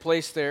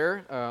place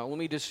there. Let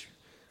me just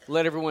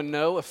let everyone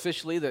know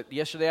officially that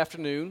yesterday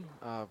afternoon,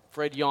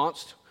 Fred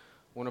Yonst,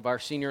 one of our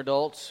senior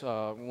adults,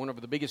 one of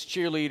the biggest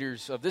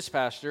cheerleaders of this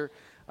pastor,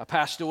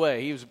 passed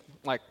away. He was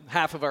like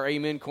half of our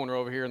amen corner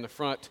over here in the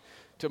front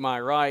to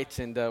my right,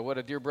 and what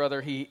a dear brother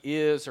he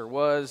is or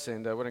was,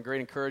 and what a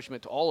great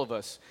encouragement to all of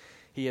us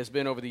he has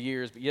been over the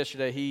years. But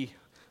yesterday he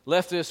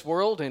left this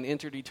world and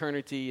entered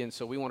eternity, and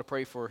so we want to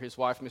pray for his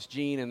wife, Miss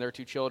Jean, and their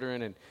two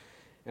children,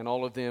 and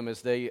all of them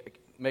as they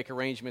make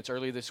arrangements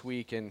early this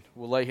week, and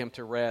we'll lay him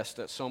to rest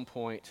at some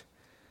point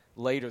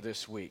later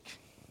this week.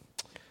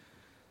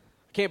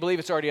 I can't believe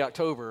it's already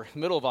October,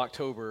 middle of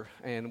October,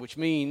 and which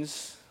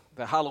means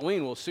that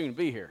Halloween will soon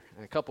be here.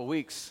 In a couple of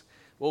weeks,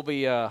 we'll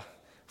be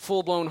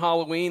full-blown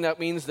Halloween. That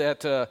means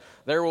that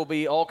there will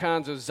be all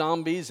kinds of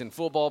zombies and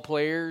football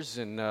players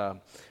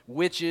and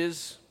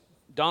witches,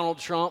 Donald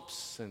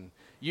Trumps, and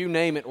you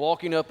name it,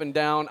 walking up and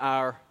down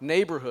our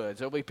neighborhoods.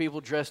 There'll be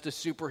people dressed as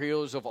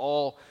superheroes of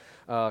all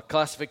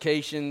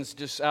classifications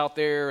just out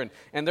there,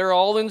 and they're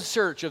all in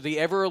search of the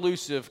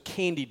ever-elusive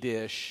candy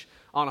dish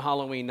on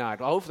Halloween night.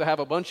 I hope to have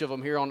a bunch of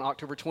them here on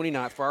October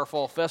 29th for our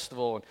fall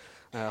festival,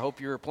 and I hope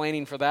you're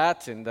planning for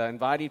that and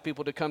inviting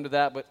people to come to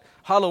that. But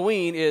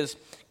Halloween is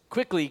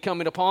quickly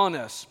coming upon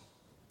us.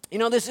 You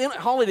know, this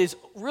holiday has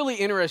really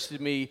interested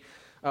me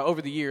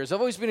over the years. I've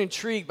always been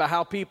intrigued by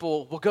how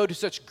people will go to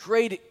such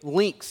great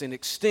lengths and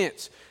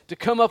extents to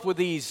come up with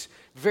these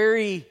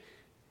very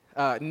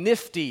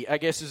nifty, I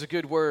guess is a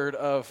good word,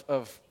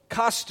 of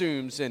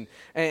costumes and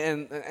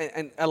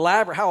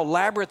elaborate, how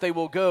elaborate they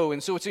will go.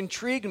 And so it's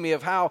intrigued me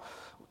of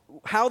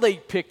how they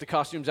pick the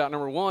costumes out,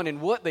 number one,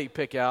 and what they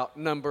pick out,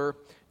 number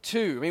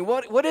two. I mean,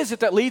 what is it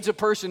that leads a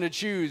person to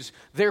choose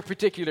their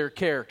particular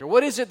character?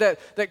 What is it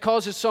that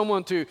causes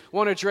someone to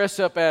want to dress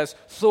up as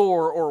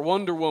Thor or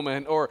Wonder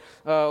Woman or,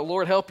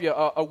 Lord help you,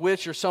 a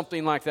witch or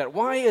something like that?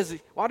 Why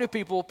do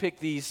people pick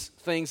these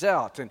things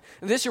out? And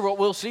this year what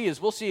we'll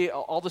see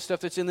all the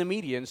stuff that's in the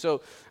media. And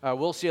so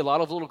we'll see a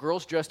lot of little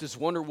girls dressed as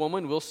Wonder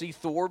Woman. We'll see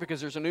Thor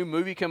because there's a new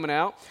movie coming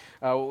out.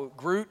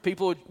 Groot,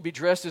 people would be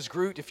dressed as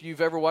Groot if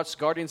you've ever watched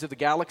Guardians of the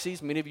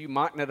Galaxies. Many of you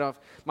might not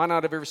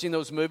have ever seen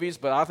those movies,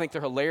 but I think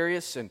they're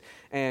hilarious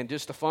and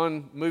just the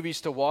fun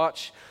movies to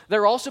watch.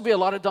 There will also be a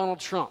lot of Donald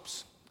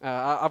Trumps.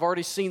 I've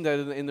already seen that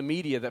in the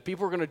media, that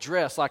people are going to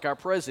dress like our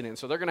president.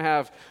 So they're going to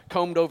have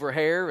combed over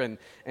hair, and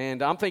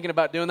I'm thinking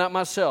about doing that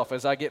myself.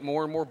 As I get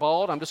more and more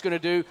bald, I'm just going to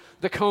do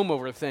the comb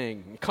over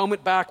thing. Comb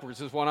it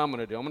backwards is what I'm going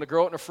to do. I'm going to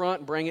grow it in the front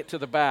and bring it to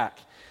the back.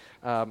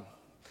 Or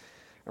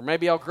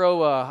maybe I'll grow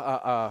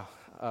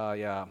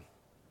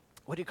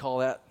what do you call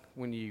that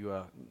when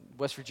you,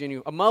 West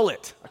Virginia, a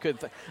mullet.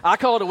 I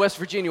call it a West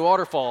Virginia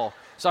waterfall,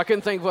 so I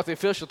couldn't think of what the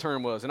official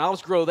term was. And I'll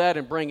just grow that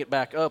and bring it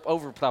back up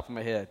over the top of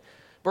my head.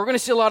 But we're going to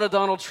see a lot of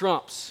Donald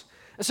Trumps.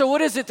 And so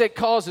what is it that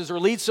causes or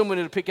leads someone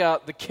to pick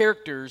out the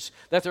characters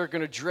that they're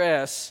going to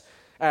dress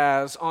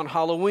as on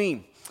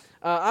Halloween?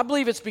 I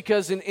believe it's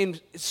because in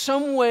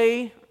some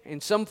way,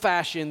 in some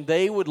fashion,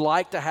 they would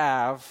like to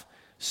have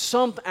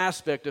some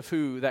aspect of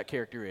who that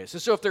character is.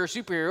 And so if they're a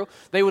superhero,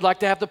 they would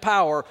like to have the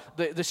power,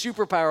 the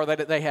superpower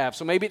that they have.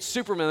 So maybe it's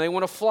Superman, they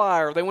want to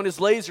fly, or they want his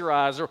laser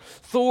eyes, or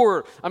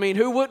Thor. I mean,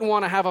 who wouldn't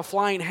want to have a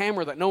flying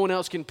hammer that no one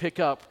else can pick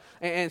up?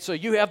 And so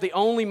you have the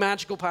only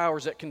magical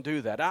powers that can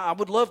do that. I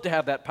would love to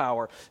have that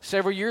power.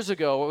 Several years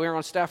ago, when we were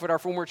on staff at our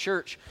former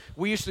church,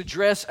 we used to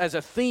dress as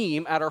a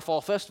theme at our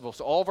fall festival.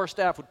 So all of our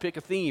staff would pick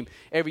a theme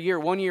every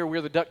year. One year we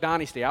were the Duck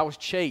Dynasty. I was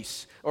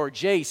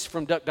Jace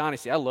from Duck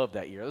Dynasty. I loved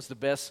that year. That was the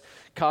best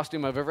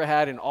costume I've ever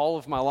had in all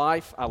of my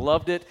life. I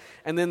loved it.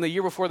 And then the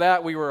year before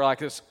that, we were like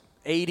this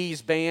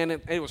 80s band.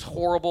 It was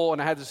horrible,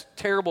 and I had this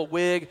terrible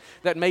wig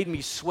that made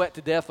me sweat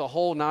to death the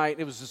whole night.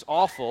 It was just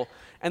awful.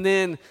 And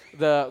then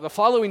the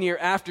following year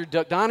after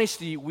Duck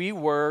Dynasty, we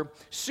were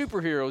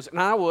superheroes,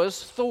 and I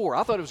was Thor.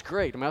 I thought it was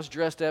great. I mean, I was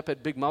dressed up,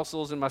 had big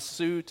muscles in my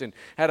suit, and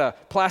had a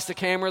plastic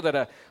hammer that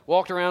I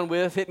walked around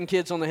with, hitting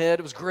kids on the head.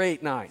 It was a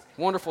great night,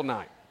 wonderful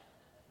night.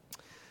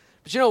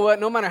 But you know what?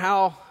 No matter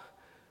how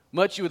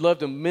much you would love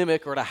to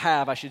mimic, or to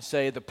have, I should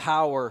say, the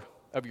power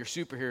of your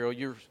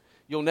superhero,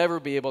 you'll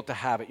never be able to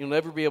have it. You'll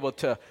never be able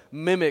to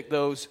mimic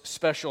those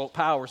special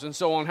powers. And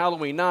so on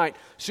Halloween night,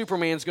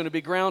 Superman's going to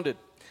be grounded.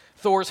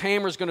 Thor's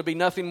hammer is going to be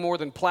nothing more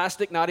than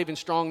plastic, not even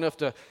strong enough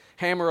to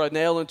hammer a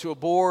nail into a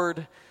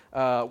board.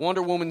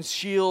 Wonder Woman's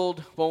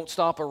shield won't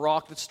stop a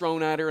rock that's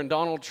thrown at her. And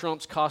Donald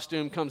Trump's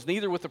costume comes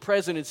neither with the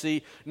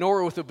presidency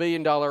nor with a $1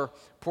 billion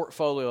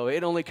portfolio.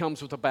 It only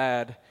comes with a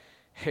bad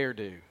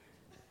hairdo.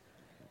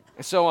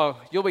 And so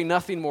you'll be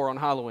nothing more on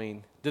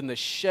Halloween than the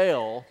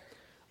shell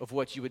of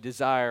what you would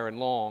desire and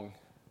long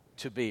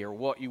to be, or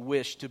what you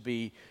wish to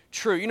be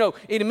true. You know,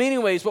 in many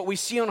ways, what we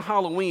see on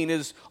Halloween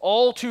is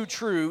all too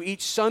true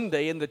each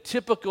Sunday in the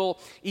typical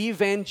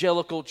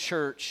evangelical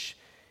church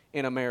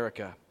in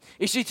America.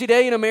 You see,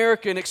 today in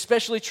America, and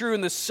especially true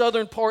in the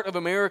southern part of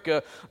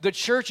America, the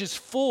church is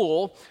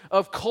full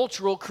of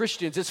cultural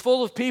Christians. It's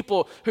full of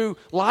people who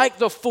like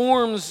the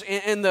forms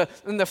and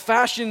the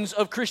fashions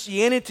of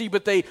Christianity,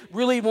 but they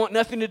really want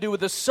nothing to do with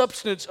the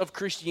substance of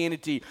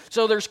Christianity.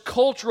 So there's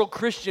cultural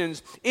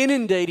Christians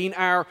inundating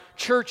our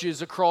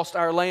churches across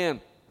our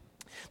land.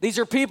 These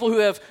are people who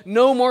have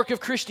no mark of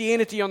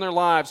Christianity on their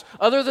lives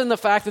other than the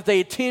fact that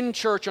they attend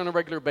church on a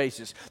regular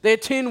basis. They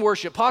attend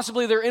worship.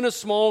 Possibly they're in a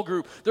small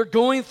group. They're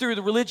going through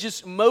the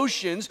religious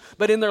motions,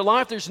 but in their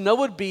life there's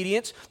no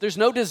obedience. There's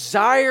no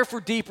desire for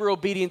deeper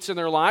obedience in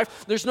their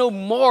life. There's no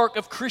mark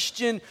of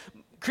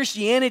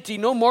Christianity,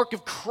 no mark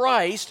of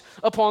Christ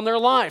upon their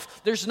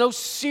life. There's no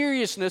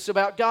seriousness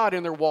about God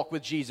in their walk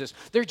with Jesus.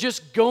 They're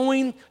just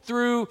going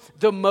through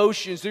the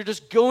motions. They're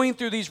just going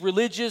through these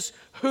religious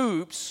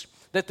hoops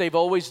that they've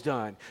always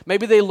done.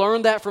 Maybe they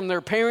learned that from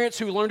their parents,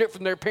 who learned it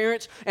from their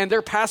parents, and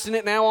they're passing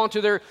it now on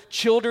to their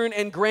children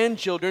and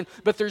grandchildren,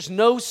 but there's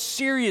no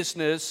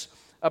seriousness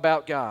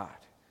about God.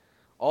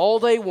 All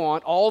they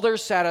want, all they're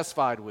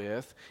satisfied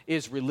with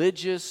is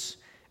religious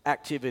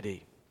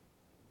activity.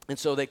 And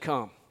so they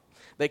come.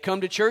 They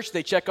come to church,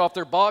 they check off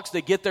their box,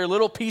 they get their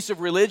little piece of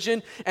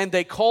religion, and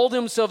they call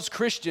themselves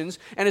Christians.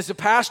 And as a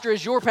pastor,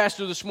 as your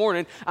pastor this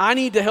morning, I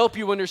need to help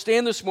you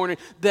understand this morning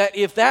that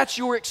if that's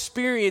your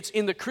experience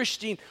in the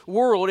Christian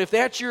world, if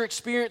that's your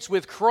experience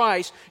with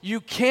Christ, you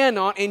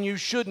cannot and you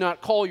should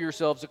not call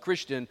yourselves a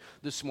Christian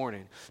this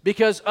morning.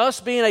 Because us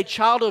being a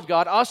child of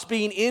God, us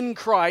being in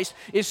Christ,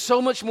 is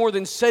so much more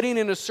than sitting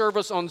in a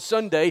service on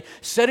Sunday,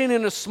 sitting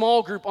in a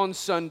small group on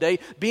Sunday,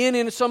 being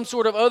in some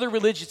sort of other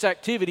religious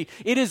activity.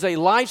 It is a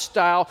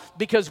lifestyle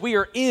because we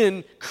are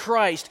in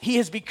Christ. He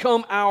has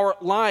become our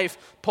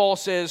life, Paul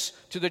says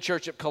to the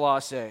church at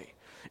Colossae.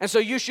 And so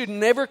you should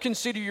never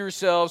consider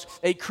yourselves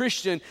a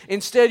Christian.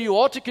 Instead, you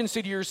ought to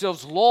consider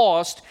yourselves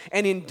lost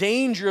and in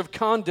danger of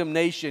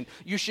condemnation.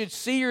 You should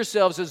see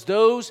yourselves as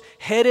those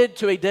headed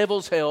to a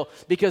devil's hell,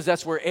 because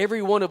that's where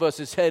every one of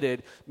us is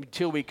headed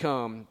until we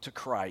come to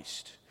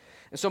Christ.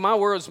 And so my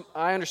words,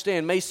 I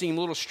understand, may seem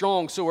a little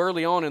strong so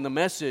early on in the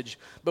message,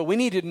 but we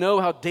need to know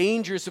how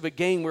dangerous of a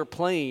game we're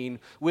playing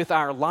with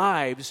our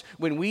lives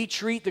when we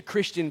treat the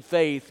Christian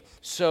faith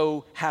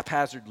so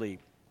haphazardly.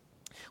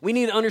 We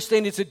need to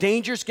understand it's a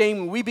dangerous game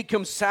when we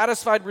become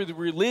satisfied with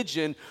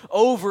religion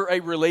over a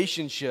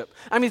relationship.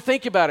 I mean,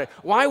 think about it.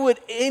 Why would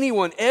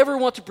anyone ever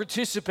want to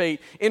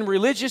participate in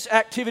religious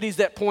activities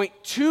that point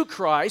to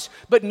Christ,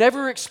 but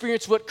never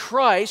experience what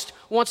Christ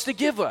wants to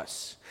give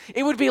us?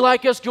 It would be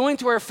like us going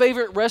to our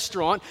favorite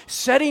restaurant,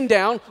 sitting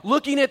down,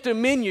 looking at the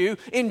menu,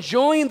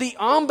 enjoying the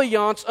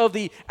ambiance of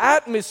the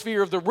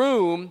atmosphere of the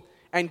room,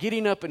 and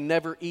getting up and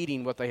never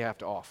eating what they have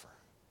to offer.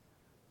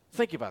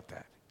 Think about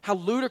that. How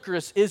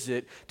ludicrous is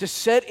it to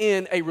sit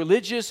in a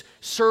religious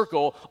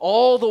circle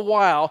all the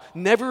while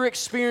never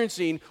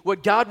experiencing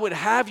what God would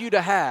have you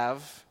to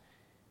have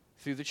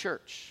through the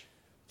church,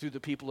 through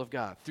the people of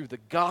God, through the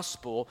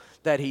gospel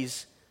that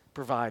He's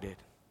provided.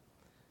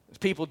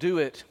 People do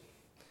it,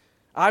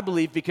 I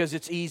believe, because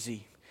it's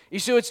easy. You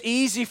see, it's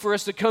easy for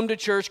us to come to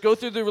church, go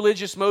through the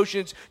religious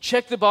motions,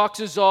 check the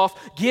boxes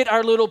off, get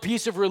our little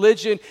piece of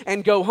religion,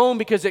 and go home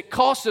because it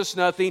costs us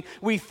nothing.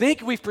 We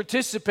think we've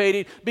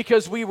participated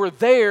because we were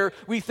there.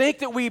 We think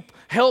that we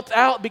helped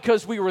out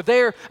because we were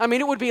there. I mean,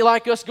 it would be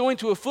like us going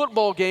to a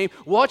football game,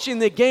 watching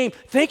the game,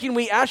 thinking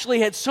we actually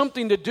had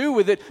something to do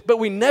with it, but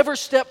we never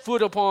stepped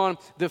foot upon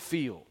the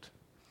field.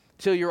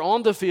 Till you're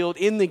on the field,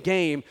 in the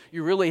game,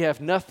 you really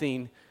have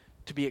nothing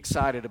to be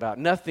excited about,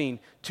 nothing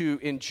to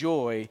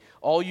enjoy.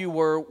 All you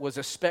were was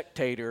a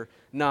spectator,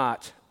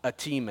 not a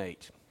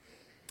teammate.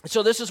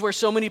 So this is where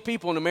so many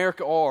people in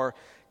America are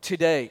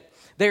today.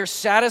 They're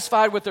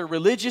satisfied with their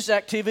religious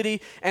activity,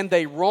 and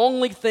they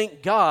wrongly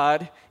think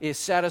God is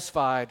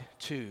satisfied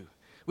too.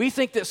 We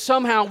think that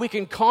somehow we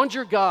can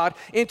conjure God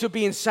into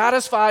being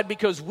satisfied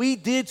because we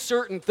did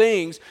certain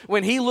things.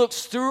 When He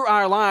looks through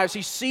our lives,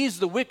 He sees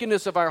the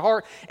wickedness of our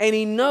heart, and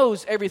He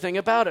knows everything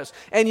about us.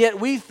 And yet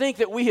we think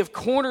that we have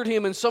cornered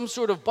Him in some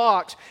sort of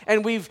box,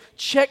 and we've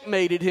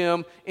checkmated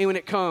Him when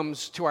it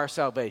comes to our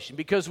salvation.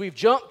 Because we've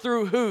jumped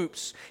through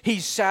hoops,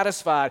 He's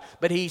satisfied,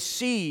 but He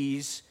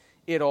sees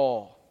it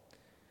all.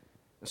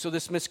 So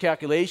this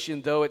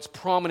miscalculation, though it's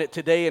prominent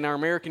today in our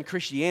American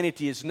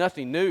Christianity, is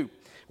nothing new.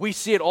 We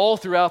see it all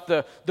throughout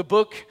the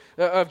book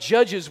of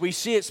Judges. We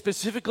see it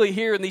specifically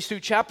here in these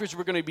two chapters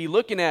we're going to be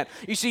looking at.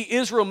 You see,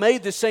 Israel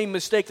made the same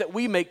mistake that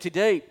we make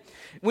today.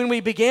 When we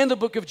began the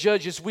book of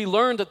Judges, we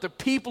learned that the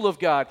people of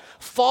God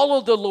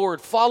followed the Lord,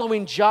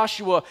 following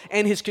Joshua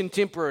and his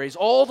contemporaries.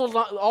 All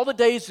the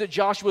days that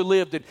Joshua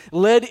lived and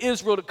led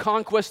Israel to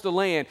conquest the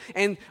land,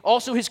 and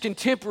also his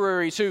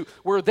contemporaries who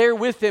were there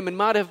with him and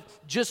might have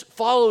just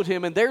followed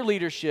him in their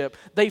leadership,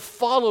 they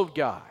followed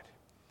God.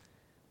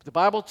 The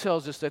Bible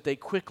tells us that they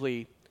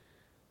quickly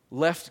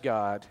left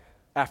God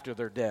after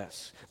their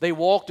deaths. They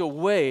walked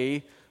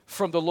away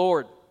from the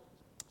Lord.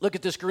 Look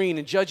at this screen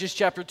in Judges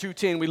chapter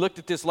 2:10. We looked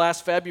at this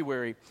last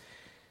February.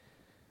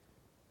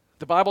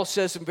 The Bible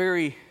says some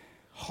very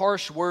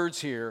harsh words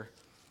here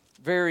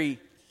very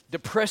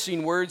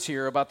depressing words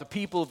here about the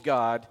people of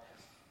God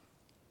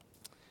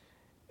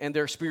and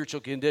their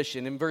spiritual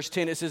condition. In verse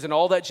 10 it says, "And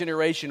all that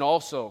generation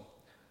also,"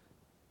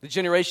 the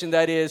generation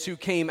that is who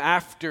came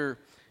after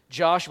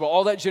Joshua,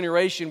 "all that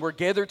generation were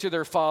gathered to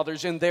their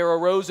fathers, and there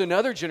arose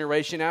another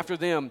generation after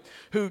them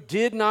who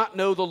did not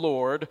know the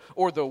Lord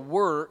or the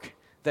work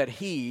that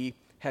he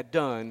had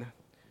done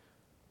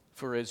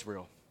for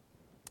Israel."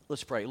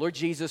 Let's pray. Lord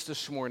Jesus,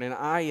 this morning,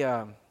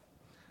 I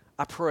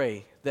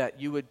pray that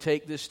you would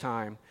take this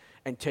time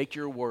and take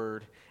your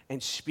word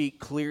and speak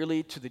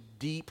clearly to the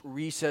deep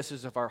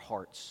recesses of our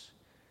hearts.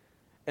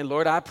 And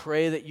Lord, I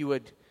pray that you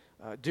would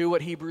do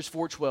what Hebrews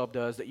 4:12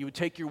 does, that you would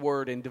take your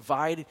word and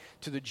divide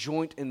to the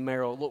joint and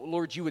marrow.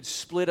 Lord, you would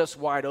split us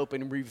wide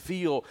open and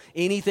reveal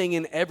anything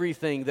and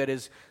everything that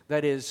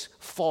is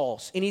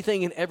false,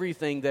 anything and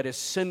everything that is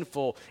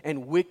sinful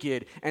and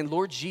wicked. And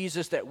Lord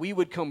Jesus, that we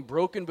would come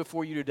broken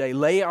before you today,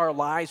 lay our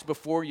lives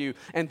before you.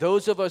 And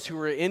those of us who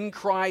are in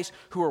Christ,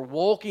 who are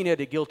walking at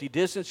a guilty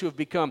distance, who have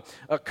become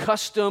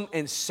accustomed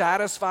and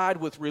satisfied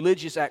with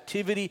religious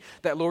activity,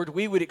 that Lord,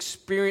 we would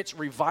experience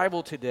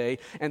revival today.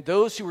 And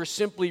those who are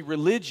simply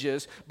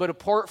religious, but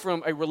apart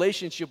from a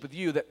relationship with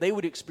you, that they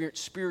would experience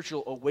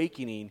spiritual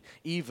awakening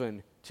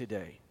even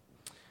today.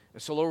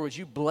 And so, Lord, would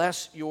you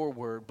bless your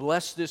word,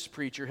 bless this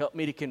preacher, help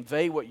me to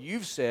convey what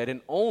you've said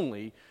and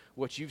only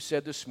what you've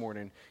said this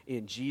morning.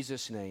 In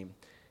Jesus' name,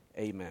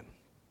 amen.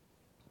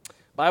 The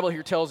Bible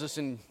here tells us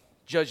in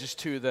Judges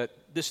 2 that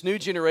this new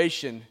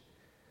generation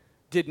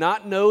did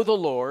not know the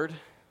Lord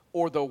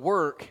or the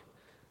work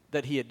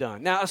that he had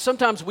done. Now,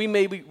 sometimes we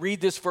maybe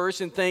read this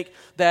verse and think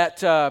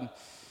that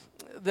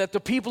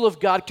the people of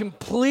God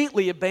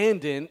completely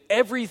abandoned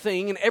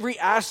everything and every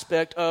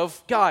aspect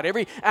of God,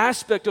 every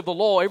aspect of the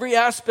law, every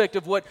aspect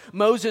of what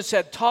Moses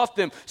had taught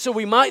them. So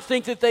we might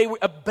think that they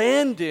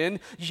abandoned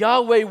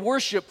Yahweh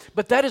worship,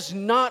 but that is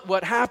not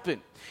what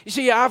happened. You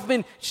see, I've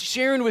been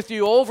sharing with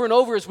you over and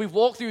over as we've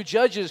walked through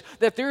Judges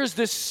that there is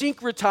this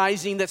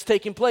syncretizing that's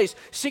taking place,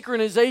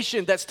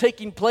 synchronization that's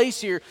taking place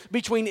here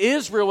between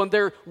Israel and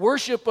their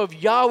worship of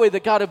Yahweh, the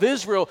God of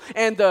Israel,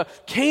 and the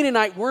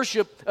Canaanite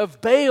worship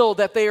of Baal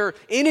that they are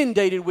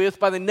inundated with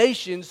by the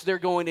nations they're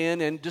going in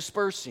and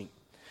dispersing.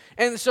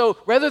 And so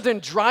rather than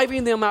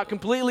driving them out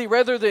completely,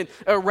 rather than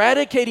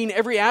eradicating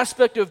every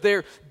aspect of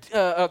their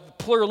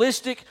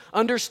pluralistic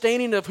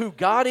understanding of who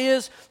God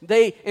is,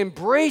 they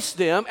embrace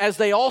them as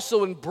they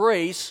also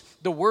embrace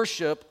the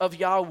worship of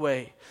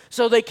Yahweh.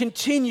 So they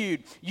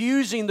continued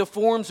using the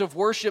forms of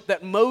worship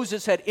that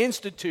Moses had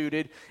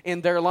instituted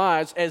in their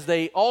lives as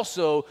they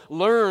also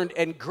learned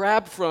and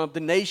grabbed from the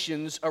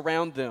nations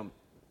around them.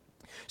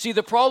 See,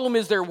 the problem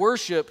is their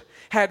worship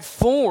had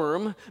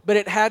form, but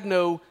it had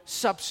no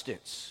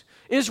substance.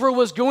 Israel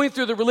was going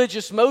through the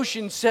religious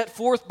motions set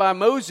forth by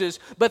Moses,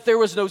 but there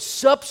was no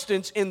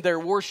substance in their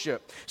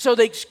worship. So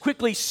they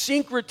quickly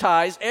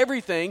syncretized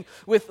everything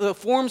with the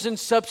forms and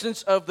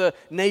substance of the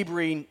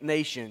neighboring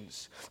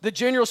nations. The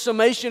general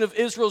summation of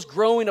Israel's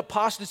growing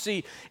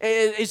apostasy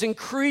is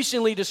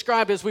increasingly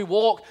described as we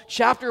walk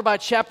chapter by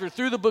chapter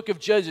through the book of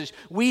Judges.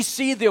 We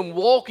see them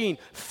walking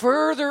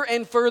further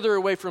and further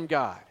away from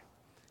God.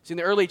 See, in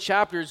the early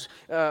chapters,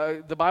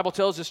 the Bible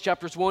tells us,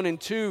 chapters 1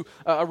 and 2,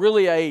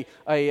 really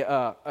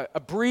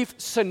a brief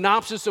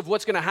synopsis of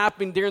what's going to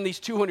happen during these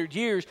 200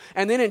 years.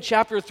 And then in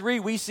chapter 3,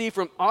 we see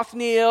from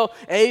Othniel,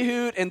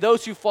 Ehud, and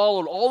those who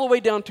followed, all the way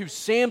down to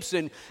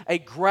Samson, a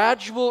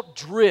gradual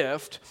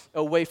drift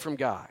away from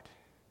God.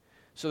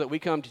 So that we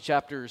come to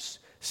chapters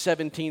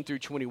 17 through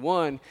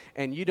 21,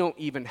 and you don't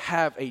even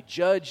have a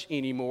judge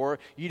anymore.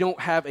 You don't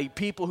have a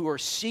people who are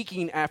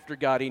seeking after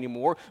God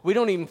anymore. We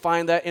don't even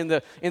find that in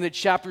the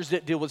chapters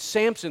that deal with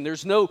Samson.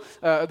 There's no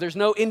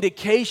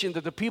indication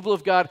that the people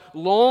of God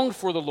longed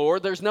for the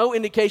Lord. There's no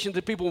indication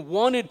that people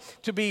wanted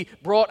to be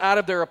brought out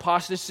of their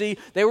apostasy.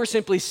 They were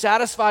simply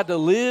satisfied to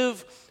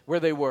live where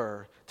they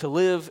were, to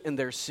live in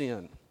their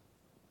sin.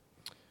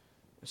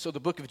 So the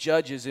book of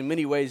Judges, in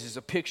many ways, is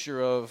a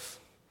picture of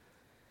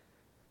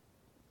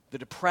the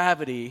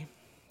depravity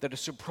that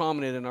is so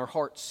prominent in our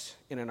hearts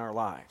and in our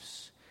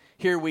lives.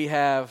 Here we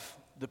have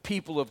the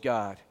people of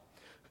God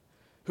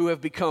who have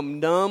become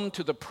numb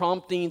to the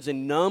promptings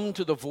and numb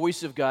to the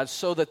voice of God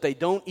so that they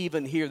don't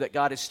even hear that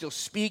God is still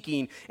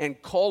speaking and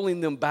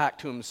calling them back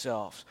to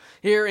himself.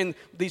 Here in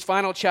these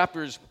final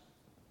chapters,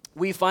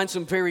 we find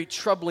some very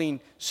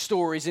troubling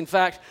stories. In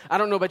fact, I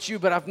don't know about you,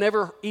 but I've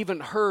never even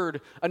heard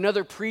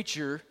another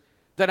preacher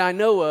that I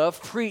know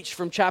of preach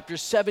from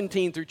chapters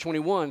 17 through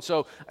 21.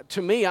 So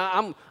to me,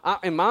 I'm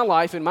in my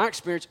life, in my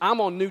experience,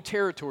 I'm on new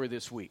territory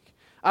this week.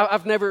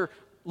 I've never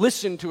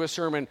listened to a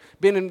sermon,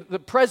 been in the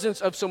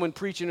presence of someone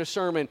preaching a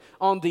sermon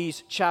on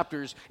these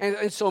chapters.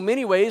 And so in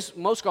many ways,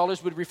 most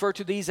scholars would refer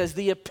to these as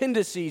the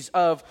appendices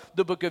of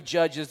the book of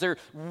Judges. They're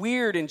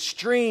weird and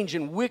strange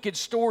and wicked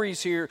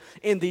stories here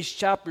in these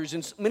chapters.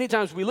 And many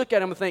times we look at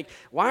them and think,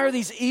 why are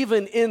these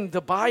even in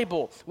the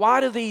Bible?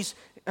 Why do these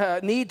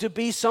need to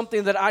be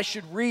something that I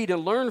should read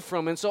and learn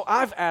from? And so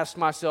I've asked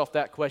myself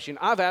that question.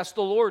 I've asked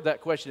the Lord that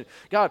question.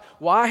 God,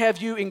 why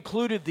have you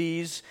included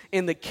these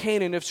in the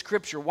canon of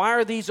Scripture? Why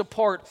are these a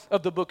part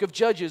of the book of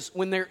Judges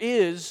when there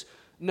is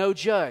no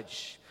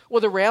judge?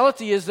 Well, the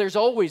reality is there's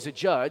always a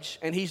judge,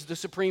 and he's the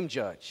supreme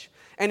judge,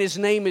 and his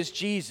name is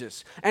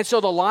Jesus. And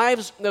so the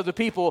lives of the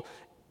people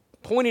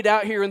pointed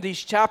out here in these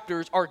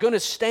chapters are going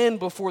to stand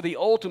before the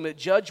ultimate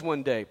judge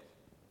one day.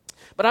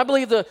 But I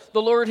believe the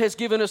Lord has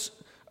given us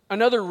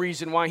another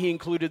reason why he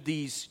included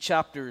these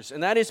chapters,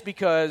 and that is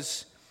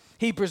because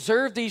he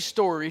preserved these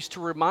stories to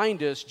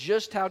remind us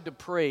just how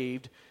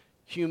depraved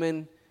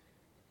human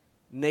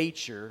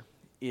nature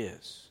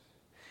is.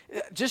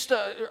 Just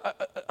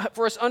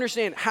for us to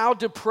understand how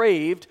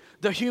depraved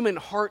the human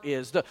heart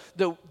is,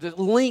 the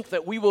length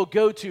that we will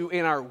go to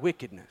in our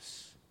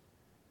wickedness.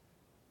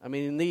 I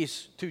mean, in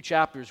these 2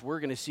 chapters,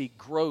 we're going to see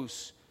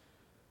gross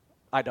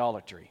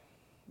idolatry.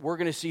 We're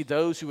going to see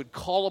those who would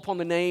call upon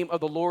the name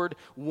of the Lord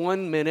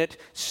one minute,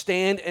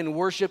 stand and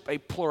worship a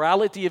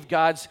plurality of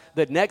gods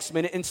the next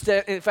minute.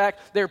 Instead, in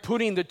fact, they're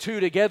putting the two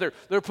together.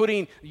 They're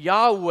putting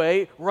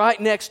Yahweh right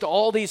next to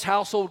all these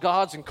household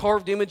gods and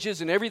carved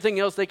images and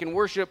everything else they can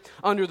worship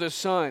under the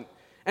sun.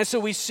 And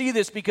so we see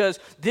this because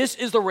this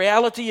is the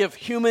reality of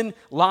human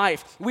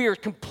life. We are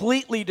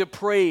completely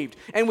depraved.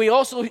 And we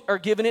also are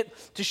given it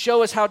to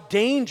show us how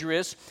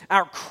dangerous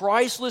our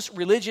Christless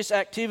religious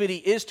activity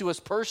is to us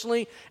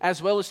personally,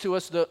 as well as to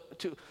us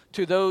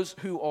to those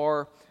who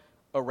are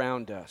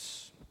around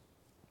us.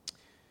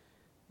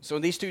 So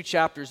in these 2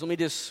 chapters,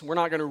 we're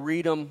not going to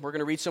read them. We're going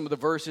to read some of the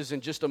verses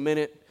in just a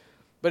minute.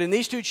 But in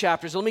these 2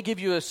 chapters, let me give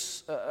you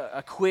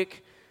a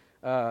quick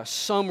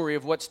summary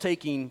of what's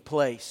taking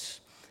place.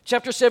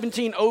 Chapter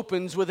 17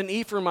 opens with an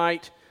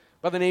Ephraimite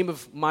by the name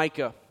of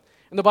Micah.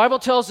 And the Bible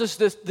tells us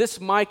this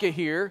Micah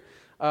here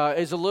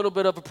is a little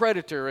bit of a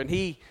predator. And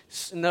he's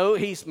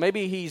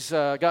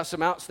got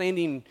some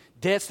outstanding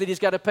debts that he's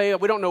got to pay.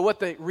 We don't know what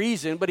the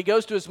reason, but he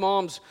goes to his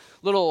mom's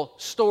little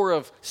store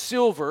of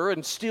silver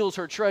and steals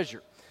her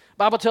treasure.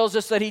 The Bible tells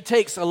us that he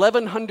takes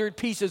 1,100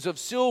 pieces of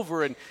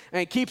silver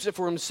and keeps it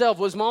for himself.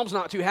 Well, his mom's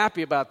not too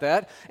happy about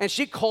that, and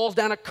she calls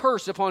down a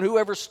curse upon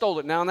whoever stole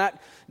it. Now, in that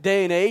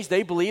day and age,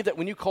 they believed that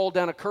when you called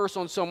down a curse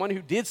on someone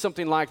who did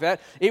something like that,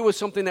 it was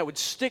something that would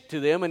stick to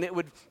them, and it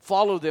would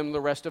follow them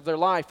the rest of their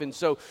life. And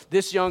so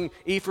this young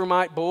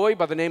Ephraimite boy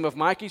by the name of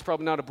Micah, he's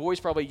probably not a boy, he's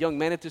probably a young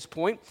man at this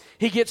point,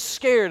 he gets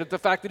scared at the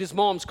fact that his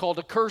mom's called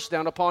a curse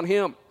down upon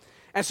him.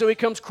 And so he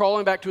comes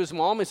crawling back to his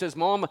mom and says,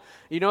 Mom,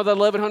 you know the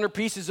 1,100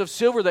 pieces of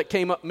silver that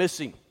came up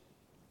missing?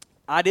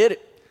 I did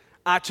it.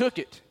 I took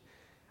it.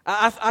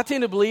 I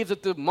tend to believe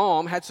that the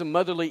mom had some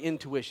motherly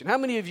intuition. How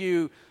many of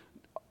you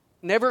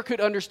never could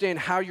understand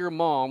how your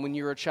mom, when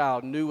you were a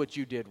child, knew what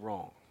you did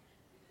wrong?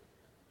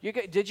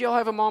 Did y'all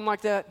have a mom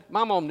like that?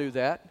 My mom knew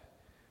that.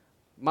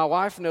 My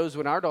wife knows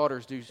when our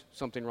daughters do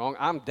something wrong.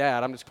 I'm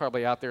dad. I'm just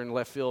probably out there in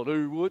left field.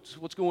 Hey,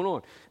 what's going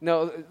on?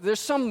 No, there's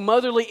some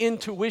motherly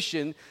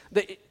intuition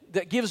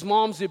that gives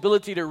moms the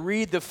ability to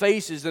read the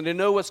faces and to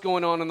know what's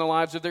going on in the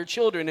lives of their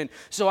children. And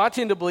so I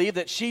tend to believe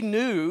that she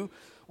knew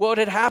what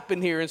had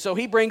happened here. And so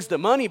he brings the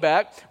money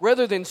back.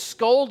 Rather than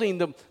scolding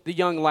the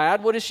young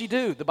lad, what does she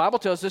do? The Bible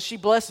tells us she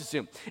blesses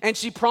him. And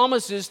she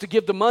promises to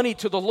give the money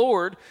to the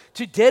Lord,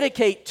 to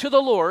dedicate to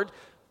the Lord,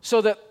 so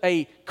that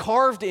a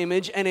carved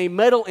image and a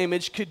metal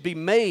image could be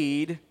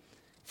made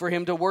for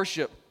him to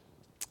worship.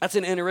 That's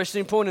an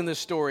interesting point in this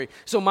story.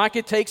 So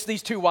Micah takes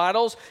these 2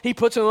 idols, he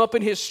puts them up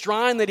in his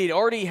shrine that he'd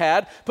already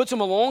had, puts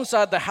them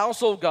alongside the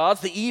household gods,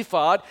 the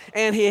ephod,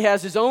 and he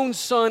has his own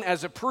son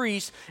as a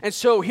priest. And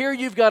so here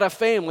you've got a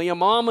family, a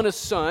mom and a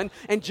son,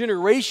 and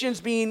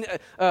generations being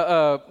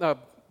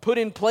put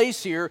in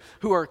place here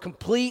who are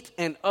complete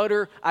and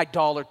utter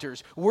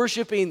idolaters,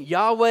 worshiping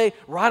Yahweh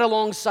right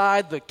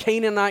alongside the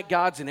Canaanite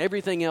gods and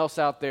everything else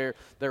out there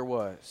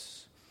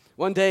was.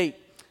 One day,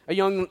 a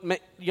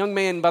young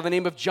man by the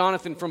name of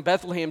Jonathan from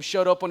Bethlehem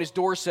showed up on his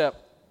doorstep.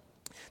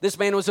 This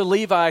man was a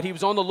Levite. He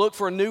was on the look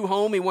for a new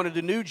home. He wanted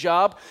a new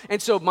job.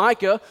 And so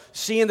Micah,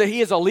 seeing that he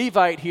is a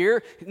Levite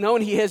here,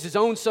 knowing he has his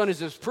own son as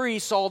his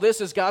priest, saw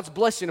this as God's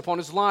blessing upon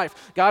his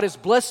life. God has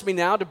blessed me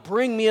now to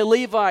bring me a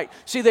Levite.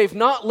 See, they've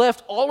not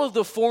left all of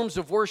the forms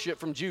of worship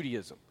from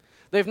Judaism.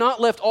 They've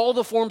not left all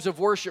the forms of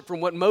worship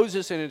from what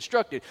Moses had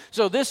instructed.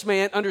 So this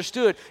man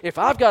understood, if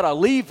I've got a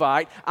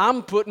Levite,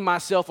 I'm putting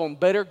myself on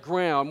better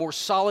ground, more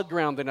solid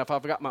ground than if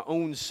I've got my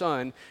own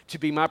son to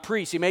be my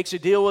priest. He makes a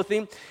deal with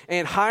him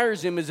and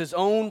hires him as his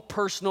own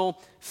personal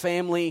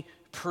family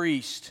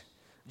priest.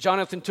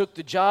 Jonathan took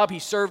the job. He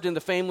served in the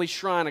family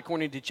shrine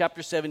according to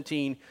chapter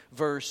 17,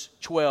 verse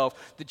 12.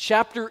 The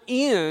chapter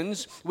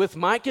ends with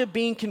Micah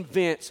being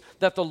convinced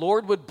that the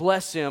Lord would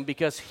bless him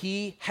because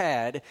he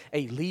had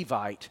a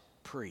Levite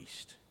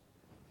priest.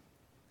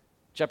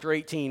 Chapter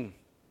 18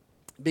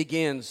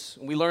 begins.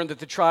 We learn that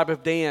the tribe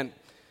of Dan,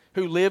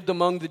 who lived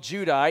among the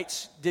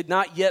Judites, did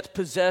not yet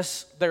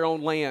possess their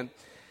own land.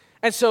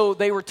 And so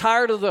they were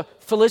tired of the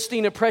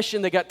Philistine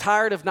oppression. They got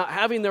tired of not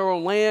having their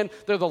own land.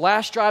 They're the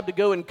last tribe to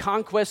go and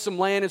conquest some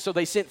land. And so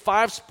they sent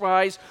 5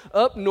 spies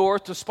up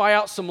north to spy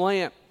out some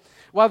land.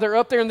 While they're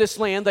up there in this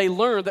land, they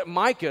learn that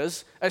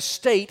Micah's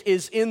estate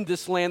is in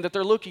this land that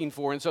they're looking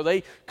for. And so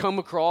they come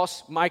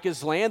across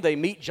Micah's land. They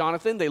meet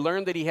Jonathan. They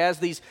learn that he has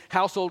these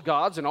household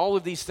gods and all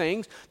of these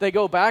things. They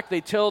go back.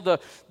 They tell the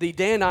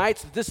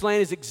Danites that this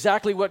land is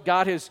exactly what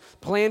God has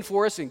planned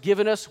for us and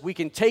given us. We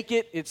can take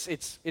it.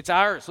 It's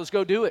ours. Let's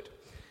go do it.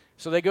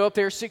 So they go up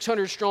there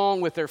 600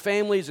 strong with their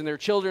families and their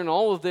children,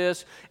 all of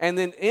this. And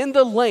then in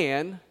the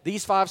land,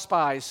 these 5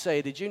 spies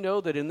say, did you know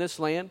that in this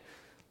land,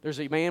 there's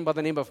a man by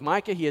the name of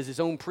Micah. He has his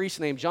own priest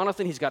named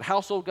Jonathan. He's got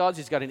household gods.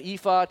 He's got an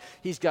ephod.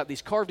 He's got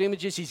these carved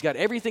images. He's got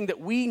everything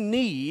that we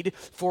need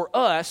for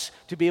us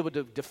to be able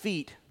to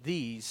defeat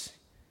these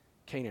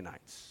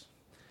Canaanites.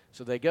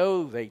 So they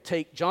go, they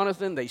take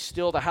Jonathan, they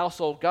steal the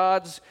household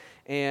gods,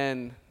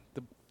 and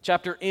the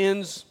chapter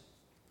ends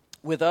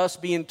with us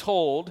being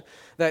told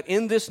that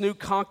in this new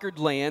conquered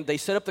land, they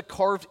set up the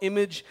carved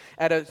image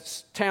at a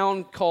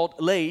town called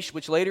Laish,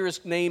 which later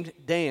is named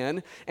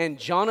Dan, and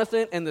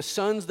Jonathan and the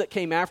sons that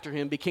came after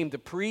him became the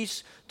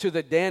priests to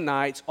the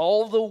Danites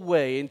all the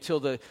way until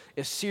the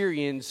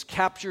Assyrians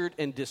captured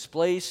and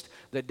displaced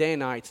the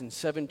Danites in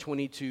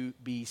 722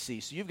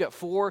 BC. So you've got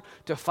 400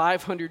 to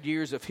 500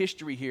 years of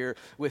history here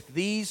with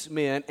these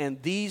men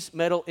and these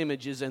metal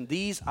images and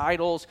these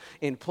idols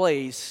in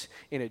place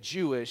in a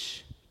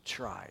Jewish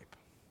tribe.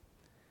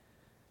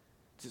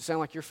 Does it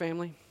sound like your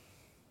family?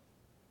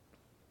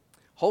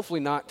 Hopefully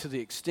not to the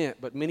extent,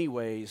 but many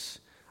ways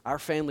our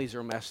families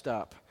are messed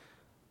up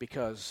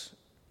because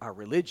our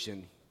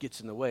religion gets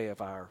in the way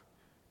of our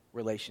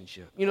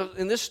relationship. You know,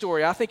 in this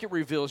story, I think it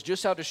reveals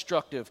just how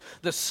destructive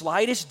the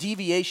slightest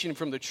deviation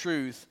from the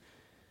truth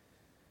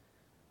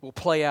will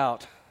play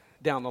out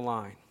down the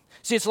line.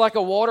 See, it's like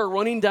a water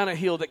running down a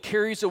hill that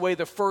carries away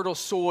the fertile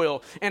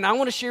soil. And I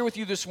want to share with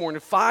you this morning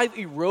 5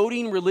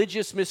 eroding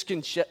religious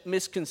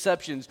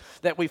misconceptions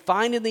that we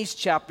find in these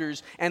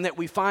chapters and that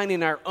we find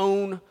in our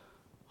own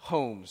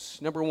homes.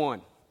 Number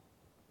 1,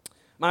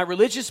 my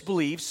religious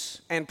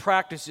beliefs and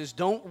practices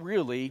don't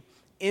really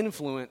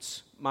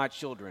influence my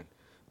children.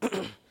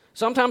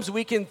 Sometimes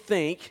we can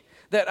think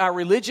that our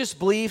religious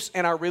beliefs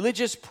and our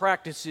religious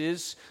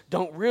practices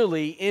don't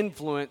really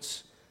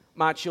influence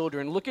my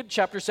children. Look at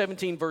chapter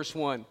 17, verse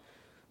 1.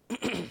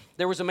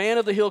 There was a man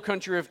of the hill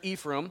country of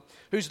Ephraim,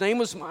 whose name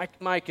was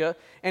Micah,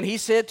 and he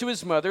said to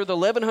his mother, the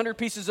 1,100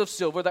 pieces of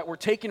silver that were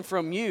taken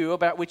from you,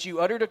 about which you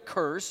uttered a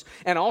curse,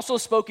 and also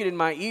spoke it in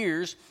my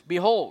ears,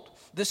 behold,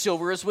 the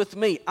silver is with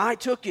me. I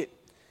took it.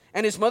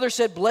 And his mother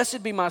said,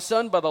 blessed be my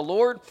son by the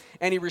Lord.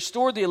 And he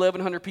restored the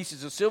 1,100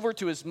 pieces of silver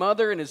to his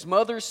mother. And his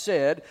mother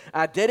said,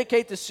 I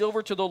dedicate the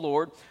silver to the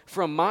Lord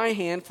from my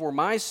hand for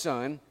my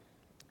son,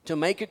 to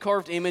make a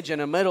carved image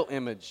and a metal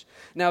image.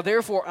 Now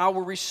therefore I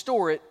will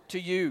restore it to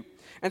you.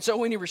 And so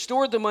when he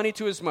restored the money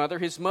to his mother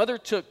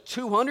took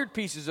 200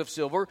 pieces of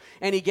silver,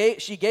 and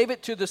she gave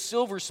it to the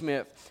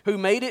silversmith, who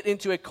made it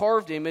into a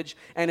carved image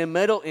and a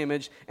metal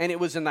image, and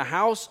it was in the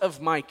house of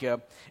Micah.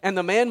 And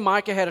the man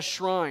Micah had a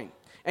shrine,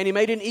 and he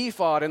made an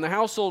ephod and the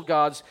household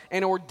gods,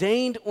 and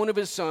ordained one of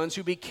his sons,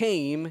 who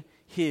became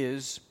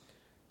his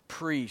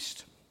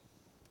priest.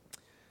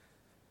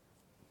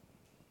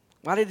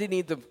 Why did he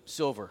need the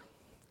silver?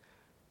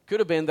 Could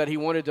have been that he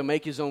wanted to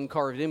make his own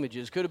carved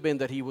images. Could have been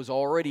that he was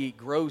already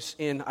gross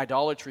in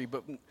idolatry.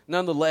 But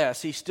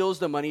nonetheless, he steals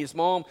the money. His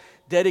mom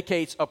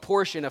dedicates a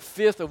portion, a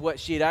fifth of what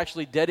she had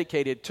actually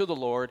dedicated to the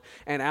Lord.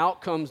 And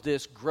out comes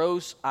this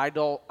gross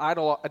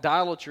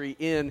idolatry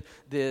in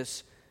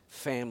this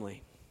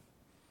family.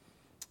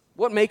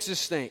 What makes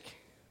us think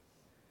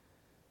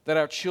that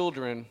our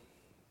children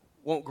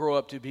won't grow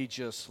up to be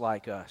just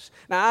like us?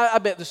 Now, I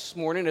bet this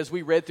morning as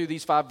we read through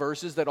these 5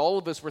 verses that all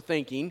of us were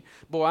thinking,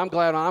 boy, I'm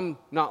glad I'm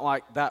not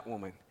like that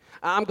woman.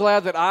 I'm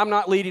glad that I'm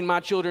not leading my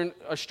children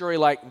astray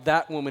like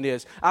that woman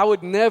is. I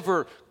would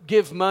never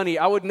give money.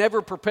 I would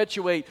never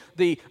perpetuate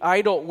the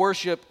idol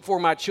worship for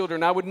my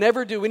children. I would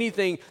never do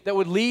anything that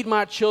would lead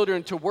my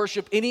children to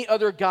worship any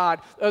other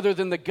God other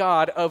than the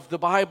God of the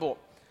Bible.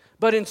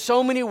 But in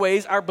so many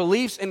ways, our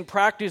beliefs and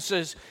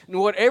practices,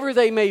 whatever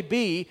they may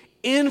be,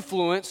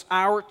 influence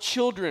our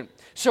children.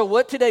 So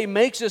what today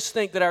makes us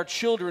think that our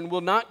children will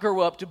not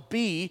grow up to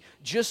be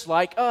just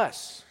like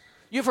us?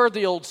 You've heard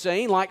the old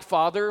saying, like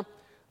father,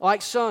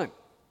 like son,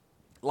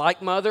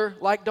 like mother,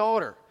 like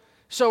daughter.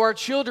 So our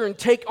children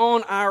take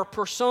on our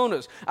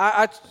personas.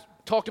 I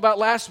talked about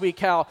last week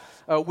how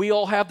we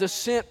all have the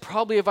scent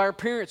probably of our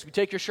parents. We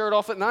take your shirt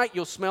off at night,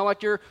 you'll smell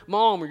like your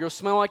mom or you'll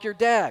smell like your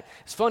dad.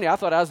 It's funny, I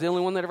thought I was the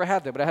only one that ever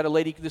had that, but I had a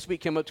lady this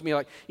week come up to me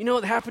like, you know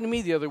what happened to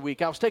me the other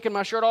week? I was taking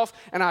my shirt off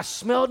and I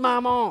smelled my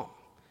mom.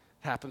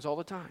 It happens all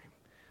the time.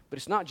 But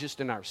it's not just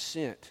in our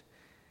scent.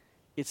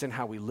 It's in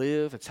how we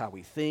live. It's how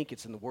we think.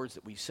 It's in the words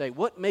that we say.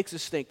 What makes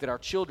us think that our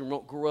children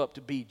won't grow up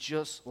to be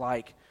just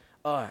like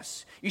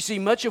us? You see,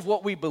 much of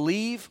what we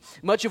believe,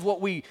 much of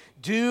what we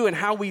do and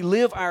how we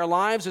live our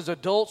lives as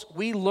adults,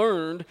 we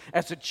learned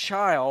as a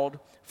child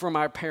from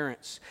our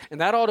parents.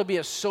 And that ought to be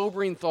a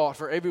sobering thought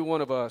for every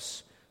one of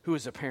us who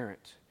is a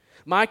parent.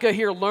 Micah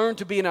here learned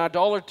to be an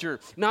idolater,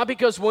 not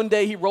because one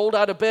day he rolled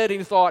out of bed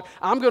and he thought,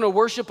 I'm going to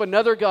worship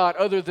another God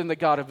other than the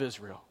God of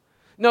Israel.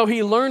 No,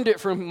 he learned it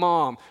from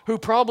mom, who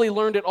probably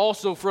learned it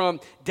also from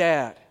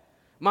dad.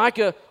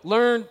 Micah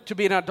learned to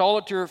be an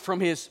idolater from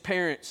his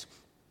parents.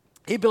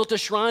 He built a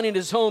shrine in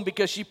his home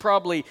because she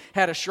probably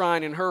had a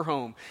shrine in her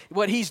home.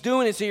 What he's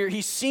doing is here,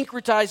 he's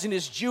syncretizing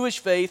his Jewish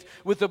faith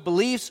with the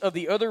beliefs of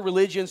the other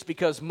religions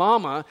because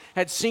mama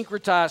had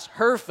syncretized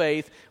her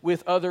faith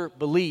with other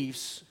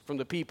beliefs from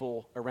the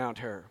people around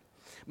her.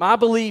 My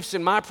beliefs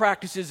and my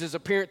practices as a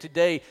parent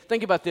today,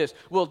 think about this,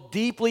 will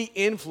deeply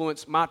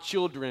influence my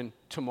children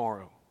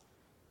tomorrow.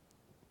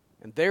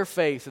 And their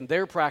faith and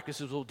their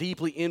practices will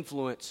deeply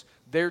influence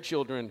their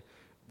children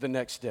the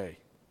next day.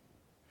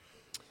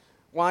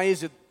 Why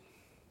is it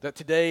that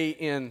today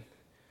in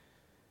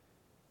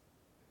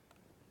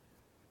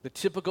the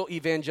typical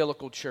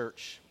evangelical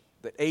church,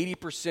 that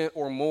 80%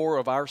 or more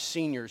of our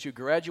seniors who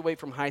graduate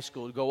from high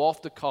school, who go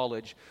off to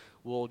college,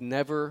 will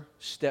never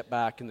step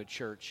back in the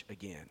church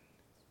again?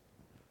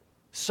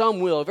 Some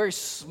will. A very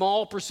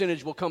small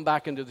percentage will come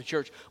back into the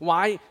church.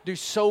 Why do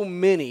so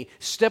many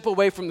step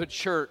away from the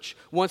church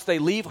once they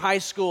leave high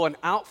school and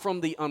out from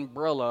the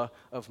umbrella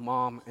of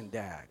mom and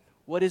dad?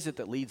 What is it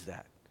that leads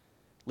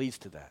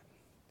to that?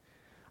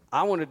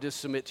 I wanted to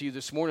submit to you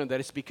this morning that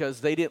it's because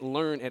they didn't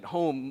learn at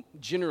home,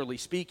 generally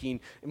speaking,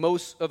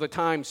 most of the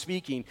time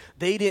speaking,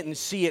 they didn't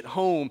see at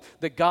home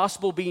the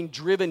gospel being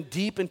driven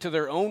deep into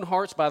their own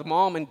hearts by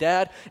mom and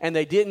dad, and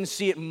they didn't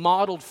see it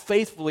modeled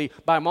faithfully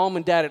by mom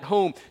and dad at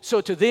home.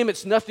 So to them,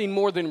 it's nothing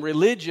more than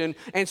religion,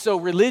 and so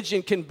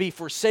religion can be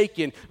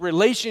forsaken.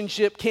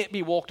 Relationship can't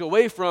be walked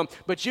away from,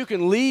 but you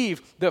can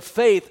leave the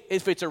faith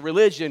if it's a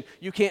religion.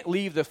 You can't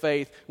leave the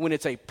faith when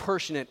it's a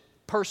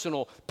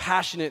personal,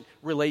 passionate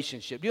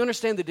relationship. Do you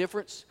understand the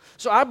difference?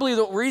 So I believe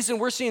the reason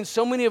we're seeing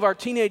so many of our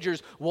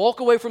teenagers walk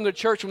away from the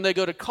church when they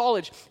go to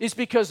college is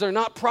because they're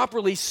not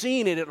properly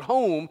seeing it at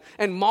home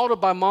and modeled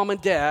by mom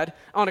and dad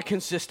on a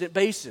consistent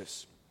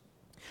basis.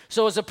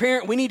 So as a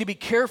parent, we need to be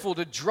careful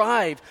to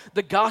drive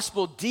the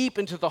gospel deep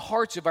into the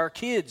hearts of our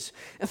kids.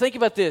 And think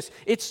about this.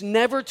 It's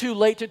never too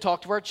late to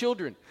talk to our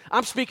children.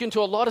 I'm speaking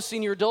to a lot of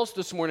senior adults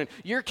this morning.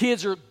 Your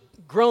kids are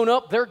grown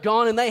up, they're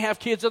gone, and they have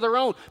kids of their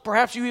own.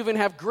 Perhaps you even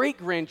have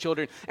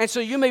great-grandchildren. And so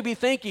you may be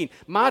thinking,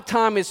 my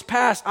time is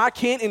past. I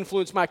can't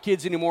influence my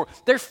kids anymore.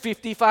 They're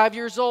 55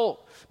 years old.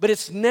 But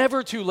it's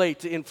never too late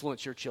to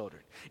influence your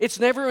children. It's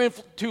never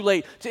too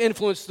late to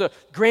influence the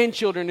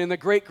grandchildren and the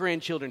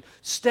great-grandchildren.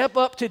 Step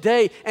up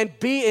today and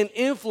be an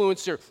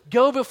influencer.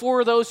 Go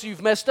before those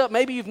who've messed up.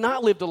 Maybe you've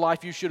not lived the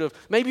life you should have.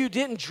 Maybe you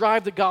didn't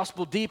drive the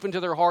gospel deep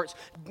into their hearts.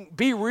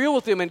 Be real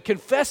with them and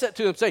confess that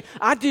to them. Say,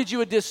 I did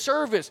you a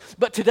disservice,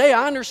 but today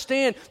I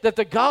understand that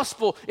the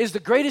gospel is the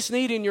greatest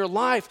need in your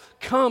life.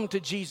 Come to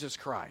Jesus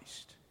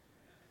Christ.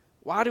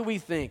 Why do we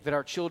think that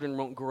our children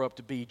won't grow up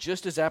to be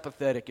just as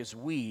apathetic as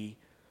we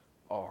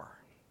are?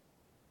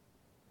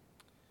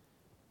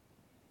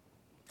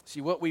 See,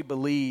 what we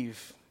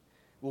believe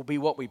will be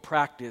what we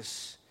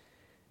practice,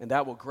 and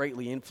that will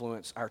greatly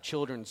influence our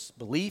children's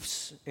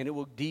beliefs, and it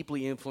will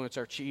deeply influence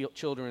our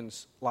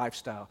children's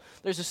lifestyle.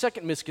 There's a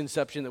second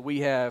misconception that we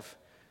have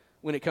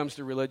when it comes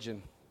to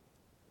religion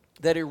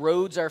that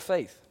erodes our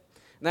faith,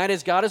 and that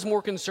is God is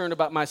more concerned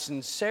about my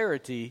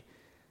sincerity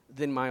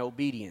than my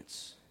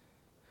obedience.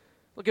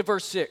 Look at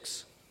verse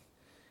 6.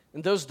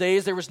 In those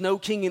days there was no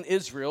king in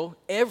Israel.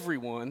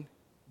 Everyone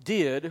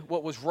did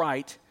what was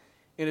right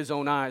in his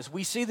own eyes.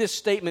 We see this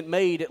statement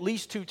made at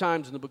least 2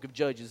 times in the book of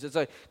Judges. It's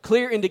a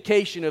clear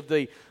indication of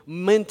the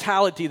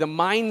mentality, the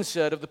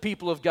mindset of the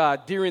people of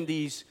God during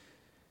these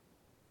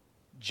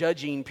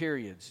judging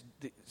periods,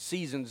 the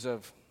seasons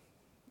of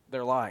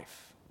their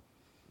life.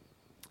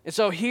 And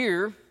so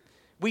here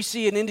we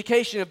see an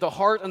indication of the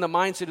heart and the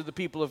mindset of the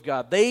people of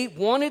God. They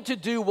wanted to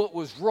do what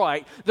was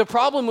right. The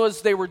problem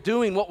was they were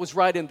doing what was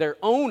right in their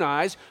own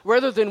eyes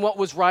rather than what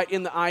was right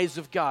in the eyes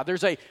of God.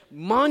 There's a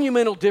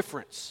monumental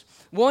difference.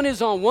 One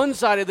is on one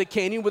side of the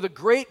canyon with a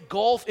great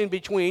gulf in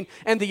between,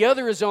 and the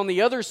other is on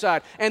the other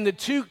side, and the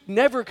two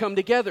never come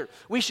together.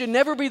 We should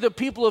never be the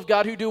people of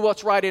God who do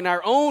what's right in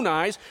our own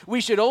eyes.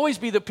 We should always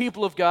be the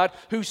people of God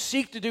who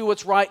seek to do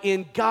what's right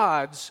in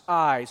God's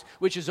eyes,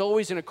 which is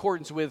always in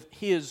accordance with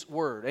His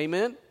Word.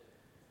 Amen?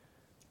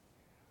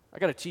 I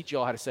got to teach you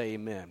all how to say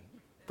amen.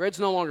 Fred's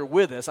no longer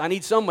with us. I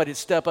need somebody to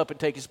step up and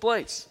take his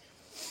place.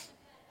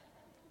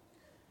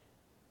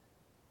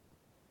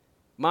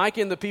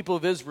 Micah and the people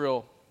of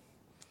Israel,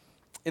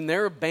 in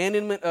their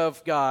abandonment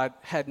of God,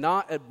 had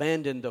not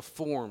abandoned the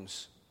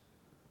forms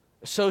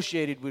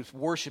associated with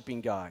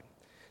worshiping God.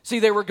 See,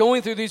 they were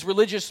going through these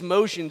religious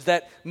motions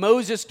that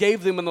Moses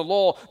gave them in the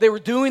law. They were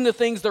doing the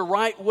things the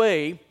right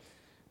way,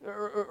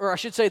 or I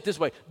should say it this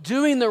way,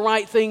 doing the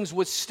right things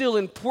was still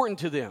important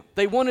to them.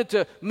 They wanted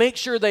to make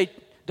sure they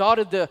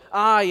dotted the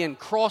I and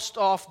crossed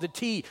off the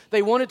T.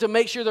 They wanted to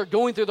make sure they're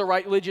going through the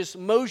right religious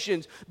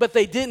motions, but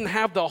they didn't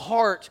have the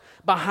heart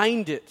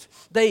behind it.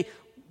 They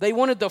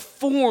wanted the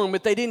form,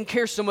 but they didn't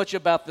care so much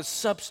about the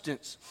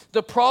substance.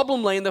 The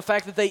problem lay in the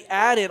fact that they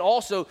added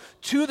also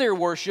to their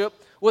worship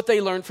what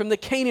they learned from the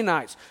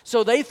Canaanites.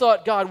 So they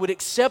thought God would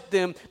accept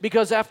them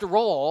because, after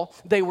all,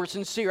 they were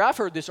sincere. I've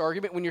heard this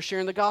argument when you're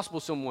sharing the gospel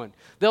with someone.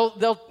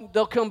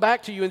 They'll come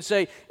back to you and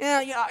say,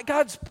 yeah,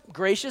 God's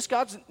gracious,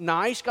 God's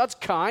nice, God's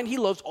kind, He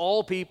loves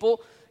all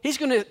people. He's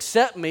going to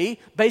accept me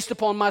based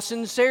upon my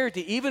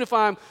sincerity, even if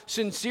I'm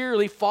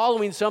sincerely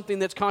following something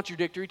that's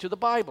contradictory to the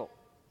Bible.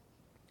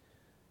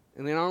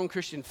 And in our own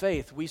Christian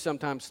faith, we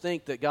sometimes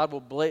think that God will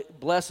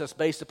bless us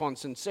based upon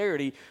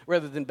sincerity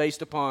rather than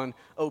based upon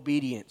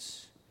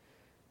obedience.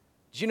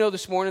 Did you know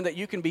this morning that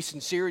you can be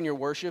sincere in your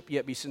worship,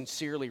 yet be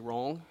sincerely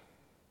wrong?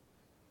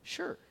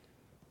 Sure.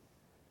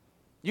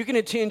 You can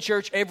attend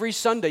church every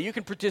Sunday. You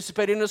can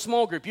participate in a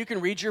small group. You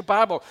can read your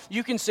Bible.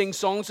 You can sing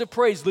songs of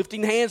praise,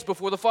 lifting hands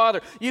before the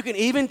Father. You can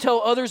even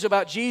tell others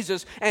about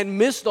Jesus and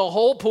miss the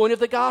whole point of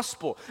the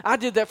gospel. I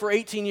did that for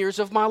 18 years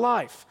of my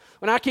life.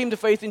 When I came to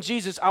faith in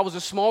Jesus, I was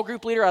a small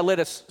group leader. I led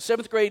a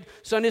 7th grade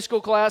Sunday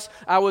school class.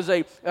 I was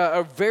a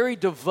very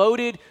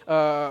devoted,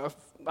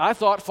 I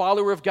thought,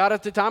 follower of God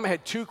at the time. I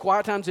had 2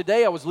 quiet times a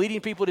day. I was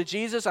leading people to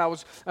Jesus. I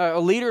was a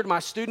leader in my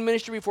student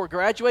ministry before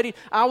graduating.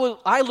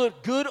 I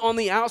looked good on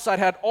the outside,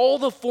 had all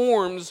the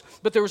forms,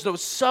 but there was no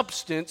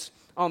substance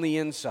on the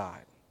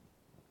inside.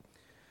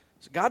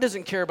 So God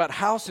doesn't care about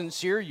how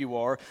sincere you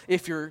are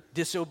if you're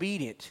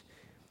disobedient.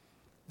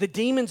 The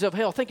demons of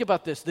hell, think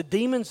about this. The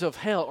demons of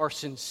hell are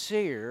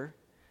sincere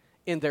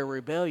in their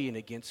rebellion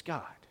against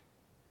God.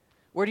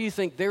 Where do you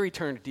think their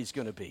eternity is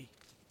going to be?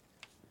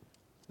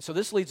 So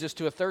this leads us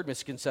to a third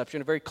misconception,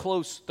 a very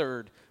close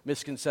third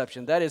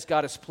misconception. That is,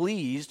 God is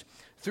pleased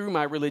through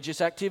my religious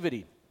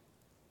activity.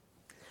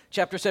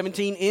 Chapter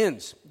 17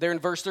 ends there in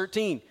verse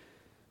 13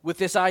 with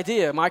this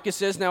idea. Micah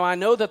says, "Now I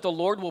know that the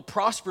Lord will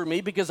prosper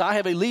me because I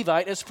have a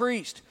Levite as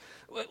priest."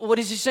 What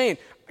is he saying?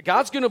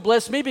 God's going to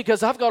bless me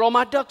because I've got all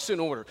my ducks in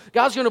order.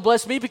 God's going to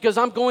bless me because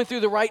I'm going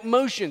through the right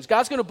motions.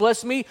 God's going to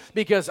bless me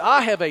because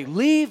I have a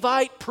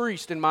Levite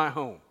priest in my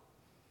home.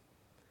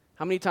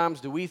 How many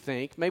times do we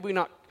think, maybe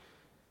not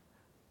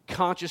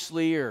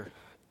consciously or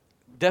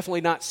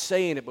definitely not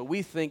saying it, but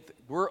we think that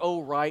we're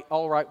all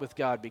right with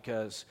God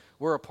because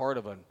we're a part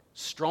of a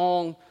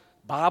strong,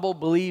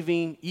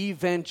 Bible-believing,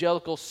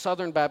 evangelical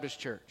Southern Baptist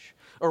church.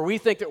 Or we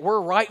think that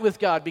we're right with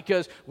God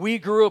because we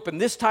grew up in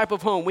this type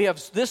of home. We have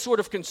this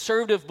sort of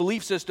conservative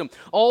belief system.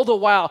 All the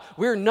while,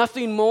 we're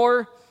nothing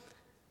more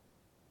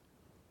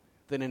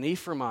than an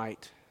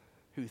Ephraimite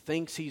who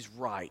thinks he's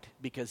right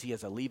because he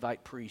has a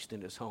Levite priest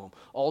in his home.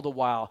 All the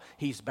while,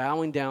 he's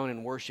bowing down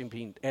and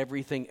worshiping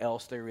everything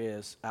else there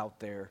is out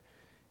there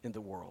in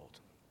the world.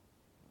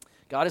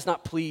 God is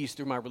not pleased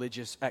through my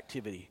religious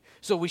activity.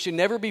 So we should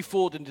never be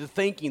fooled into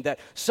thinking that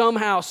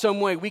somehow, some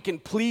way, we can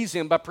please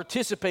Him by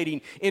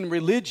participating in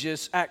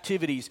religious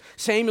activities.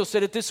 Samuel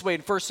said it this way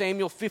in 1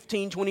 Samuel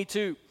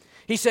 15:22.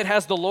 He said,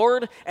 "Has the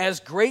Lord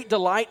as great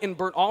delight in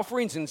burnt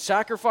offerings and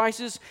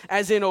sacrifices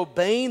as in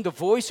obeying the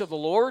voice of the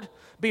Lord?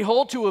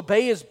 Behold, to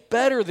obey is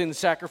better than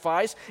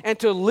sacrifice, and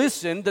to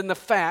listen than the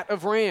fat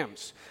of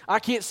rams." I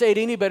can't say it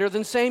any better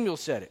than Samuel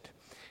said it.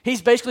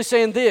 He's basically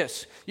saying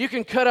this: you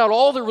can cut out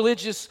all the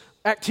religious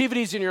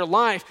activities in your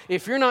life.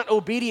 If you're not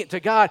obedient to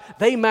God,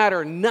 they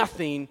matter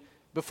nothing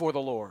before the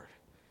Lord.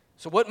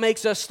 So what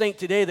makes us think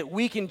today that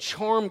we can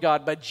charm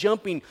God by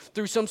jumping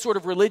through some sort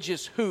of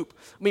religious hoop?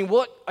 I mean,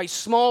 what a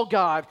small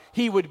God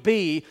He would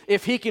be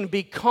if He can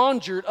be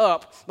conjured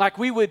up like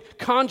we would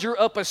conjure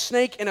up a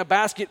snake in a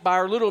basket by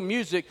our little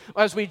music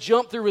as we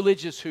jump through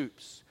religious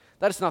hoops.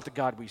 That is not the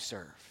God we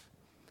serve.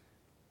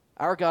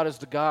 Our God is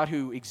the God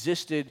who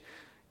existed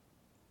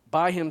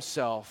by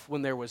Himself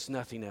when there was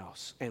nothing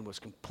else and was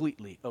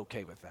completely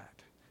okay with that.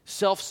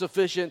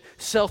 Self-sufficient,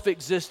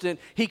 self-existent.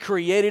 He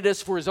created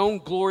us for His own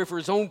glory, for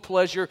His own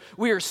pleasure.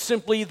 We are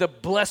simply the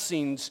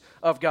blessings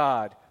of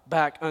God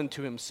back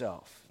unto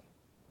Himself.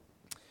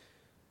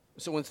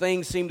 So when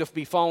things seem to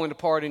be falling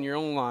apart in your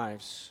own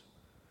lives,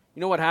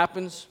 you know what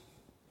happens?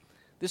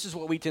 This is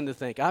what we tend to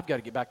think. I've got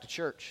to get back to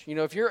church. You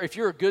know, if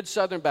you're a good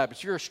Southern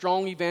Baptist, you're a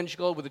strong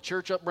evangelical with a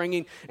church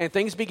upbringing, and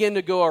things begin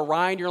to go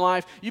awry in your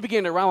life, you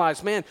begin to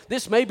realize, man,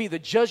 this may be the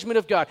judgment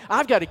of God.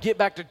 I've got to get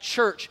back to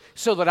church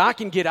so that I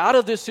can get out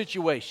of this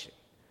situation.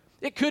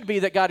 It could be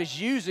that God is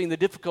using the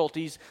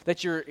difficulties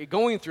that you're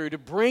going through to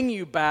bring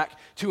you back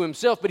to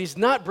Himself, but He's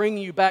not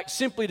bringing you back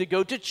simply to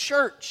go to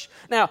church.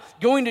 Now,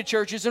 going to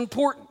church is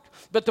important.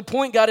 But the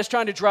point God is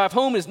trying to drive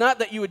home is not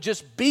that you would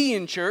just be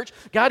in church.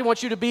 God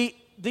wants you to be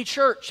the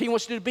church. He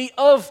wants you to be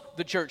of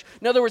the church.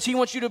 In other words, He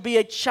wants you to be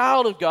a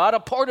child of God, a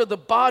part of the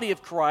body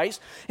of Christ.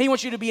 He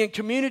wants you to be in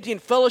community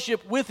and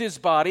fellowship with His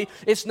body.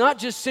 It's not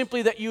just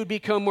simply that you would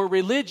become more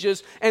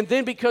religious, and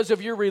then because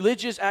of your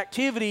religious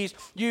activities,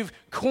 you've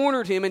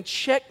cornered Him and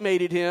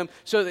checkmated Him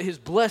so that His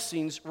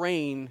blessings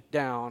rain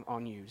down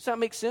on you. Does that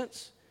make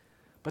sense?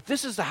 But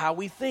this is how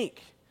we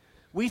think.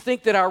 We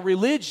think that our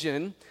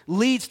religion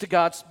leads to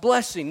God's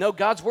blessing. No,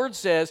 God's Word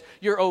says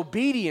your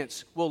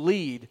obedience will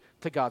lead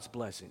to God's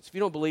blessings. If you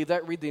don't believe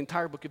that, read the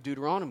entire book of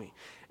Deuteronomy.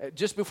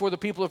 Just before the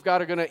people of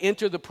God are going to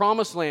enter the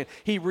promised land,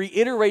 He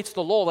reiterates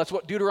the law. That's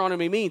what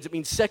Deuteronomy means. It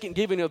means second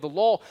giving of the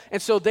law.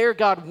 And so there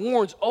God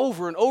warns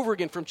over and over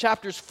again from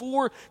chapters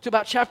 4 to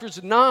about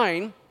chapters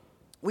 9.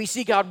 We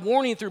see God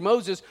warning through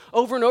Moses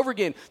over and over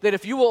again that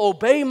if you will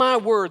obey my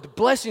word, the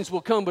blessings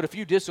will come, but if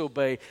you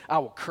disobey, I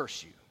will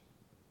curse you.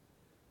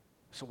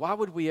 So why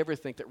would we ever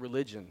think that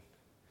religion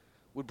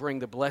would bring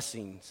the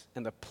blessings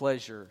and the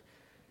pleasure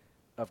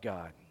of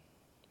God?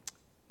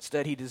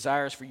 Instead, He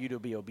desires for you to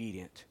be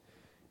obedient.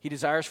 He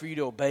desires for you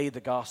to obey the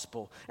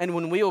gospel. And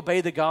when we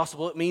obey the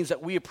gospel, it means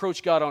that we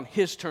approach God on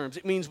His terms.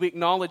 It means we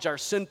acknowledge our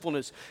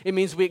sinfulness. It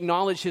means we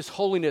acknowledge His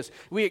holiness.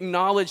 We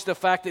acknowledge the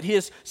fact that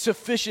His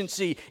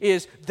sufficiency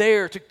is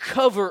there to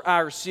cover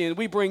our sin.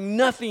 We bring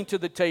nothing to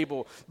the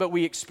table, but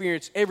we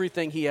experience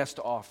everything He has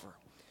to offer.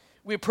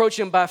 We approach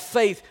Him by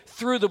faith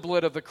through the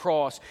blood of the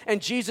cross.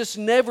 And Jesus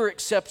never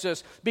accepts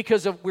us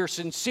because we're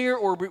sincere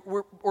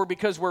or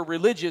because we're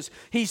religious.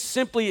 He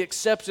simply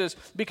accepts us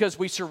because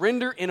we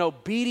surrender in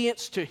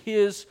obedience to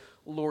His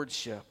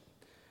lordship.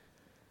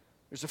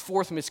 There's a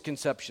fourth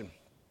misconception.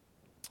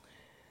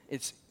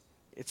 It's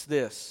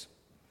this.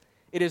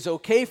 It is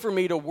okay for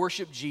me to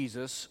worship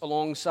Jesus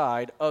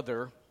alongside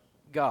other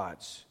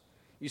gods.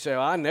 You say,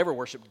 I never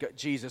worship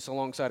Jesus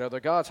alongside other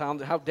gods.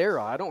 How dare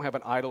I? I don't have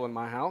an idol in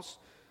my house.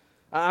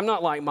 I'm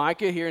not like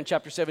Micah here in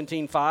chapter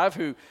 17:5,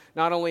 who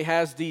not only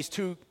has these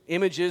two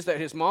images that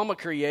his mama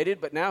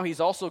created, but now he's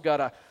also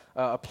got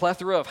a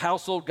plethora of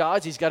household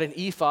gods. He's got an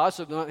ephod,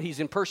 so he's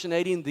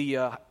impersonating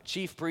the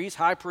chief priest,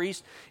 high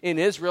priest in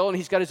Israel, and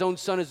he's got his own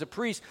son as a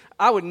priest.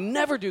 I would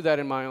never do that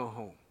in my own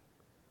home.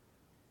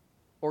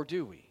 Or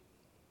do we?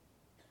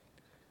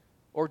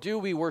 Or do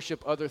we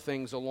worship other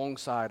things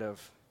alongside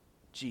of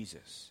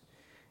Jesus?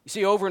 You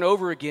see, over and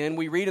over again,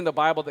 we read in the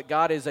Bible that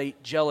God is a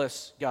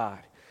jealous God.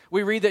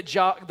 We read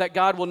that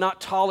God will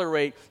not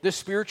tolerate the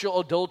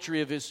spiritual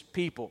adultery of His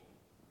people.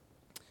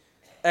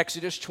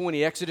 Exodus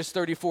 20, Exodus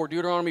 34,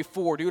 Deuteronomy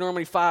 4,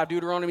 Deuteronomy 5,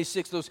 Deuteronomy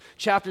 6, those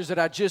chapters that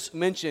I just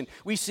mentioned.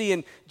 We see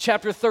in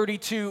chapter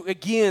 32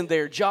 again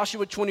there,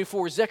 Joshua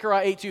 24,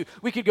 Zechariah 8:2.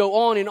 We could go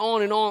on and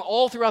on and on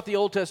all throughout the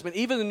Old Testament,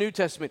 even the New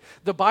Testament.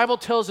 The Bible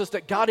tells us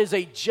that God is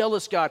a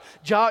jealous God.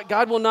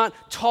 God will not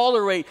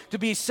tolerate to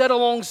be set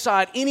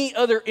alongside any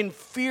other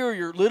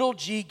inferior little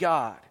g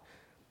God.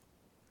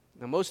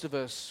 Now, most of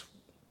us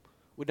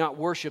would not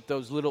worship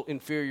those little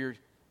inferior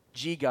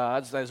G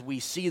gods as we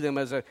see them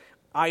as an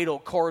idol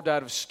carved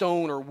out of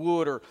stone or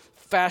wood or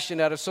fashioned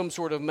out of some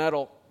sort of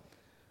metal.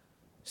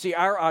 See,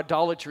 our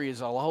idolatry is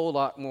a whole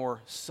lot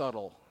more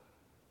subtle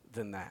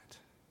than that.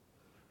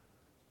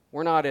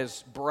 We're not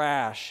as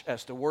brash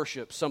as to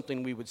worship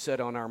something we would set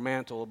on our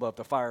mantle above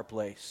the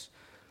fireplace.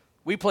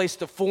 We place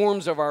the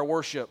forms of our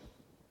worship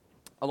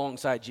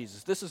alongside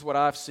Jesus. This is what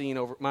I've seen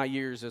over my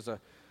years as an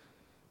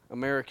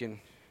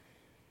American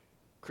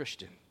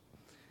Christian,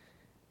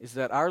 is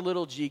that our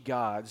little g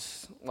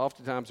gods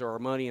oftentimes are our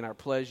money and our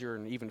pleasure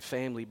and even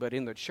family, but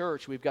in the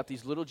church we've got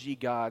these little g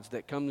gods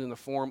that come in the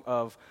form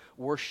of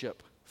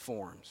worship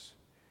forms.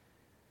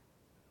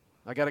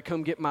 I got to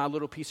come get my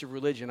little piece of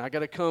religion. I got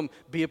to come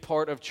be a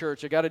part of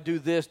church. I got to do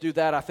this, do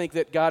that. I think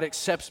that God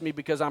accepts me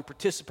because I'm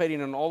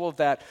participating in all of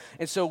that.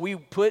 And so we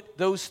put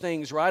those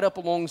things right up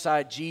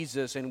alongside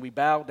Jesus and we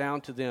bow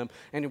down to them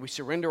and we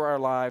surrender our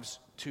lives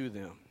to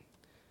them.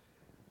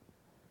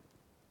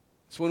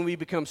 It's when we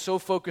become so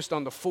focused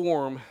on the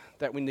form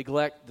that we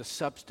neglect the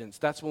substance.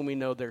 That's when we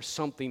know there's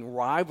something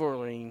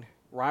rivaling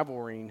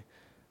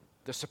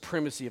the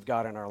supremacy of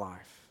God in our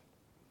life.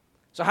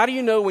 So how do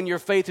you know when your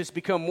faith has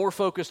become more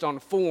focused on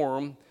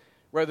form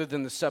rather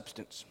than the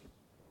substance?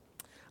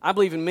 I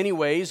believe in many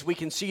ways we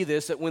can see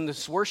this, that when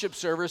this worship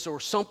service or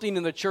something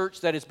in the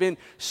church that has been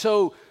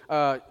so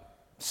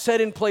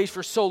set in place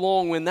for so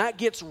long, when that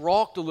gets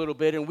rocked a little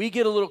bit and we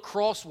get a little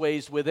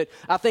crossways with it,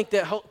 I think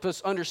that helps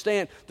us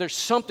understand there's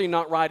something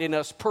not right in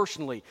us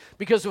personally.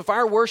 Because if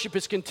our worship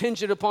is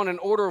contingent upon an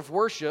order of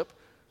worship,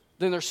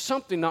 then there's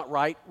something not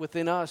right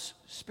within us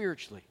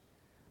spiritually.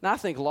 Now, I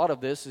think a lot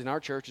of this in our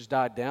church has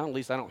died down. At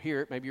least I don't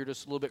hear it. Maybe you're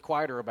just a little bit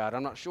quieter about it.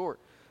 I'm not sure.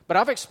 But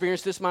I've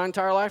experienced this my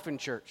entire life in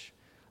church.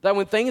 That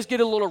when things get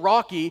a little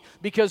rocky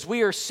because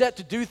we are set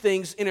to do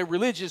things in a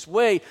religious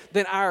way,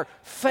 then our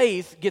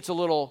faith gets a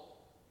little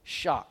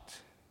shocked.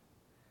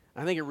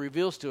 I think it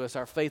reveals to us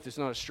our faith is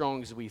not as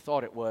strong as we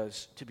thought it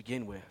was to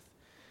begin with.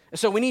 And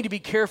so we need to be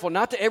careful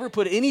not to ever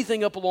put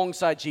anything up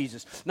alongside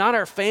Jesus. Not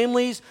our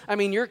families. I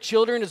mean, your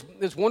children,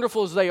 as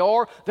wonderful as they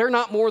are, they're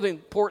not more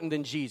important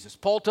than Jesus.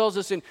 Paul tells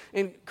us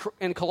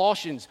in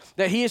Colossians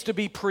that he is to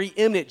be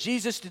preeminent.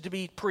 Jesus is to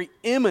be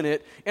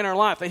preeminent in our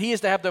life, that he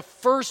is to have the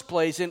first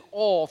place in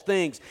all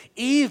things,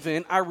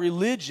 even our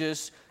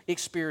religious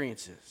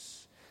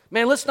experiences.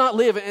 Man, let's not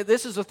live, and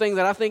this is the thing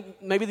that I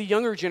think maybe the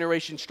younger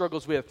generation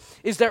struggles with,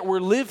 is that we're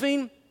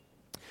living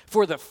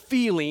for the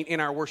feeling in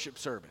our worship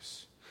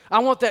service. I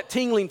want that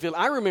tingling feeling.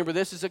 I remember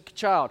this as a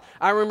child.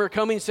 I remember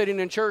coming, sitting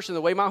in church, and the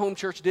way my home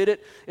church did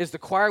it is the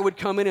choir would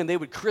come in and they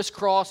would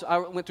crisscross. I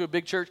went to a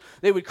big church.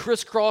 They would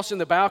crisscross in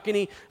the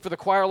balcony for the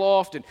choir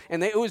loft,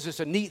 and it was just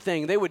a neat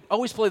thing. They would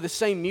always play the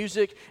same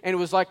music, and it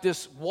was like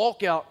this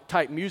walkout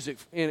type music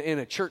in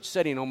a church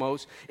setting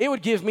almost. It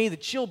would give me the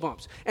chill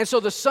bumps. And so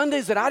the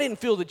Sundays that I didn't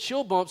feel the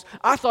chill bumps,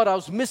 I thought I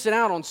was missing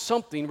out on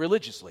something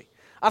religiously.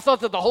 I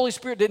thought that the Holy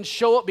Spirit didn't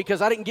show up because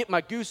I didn't get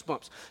my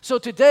goosebumps. So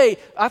today,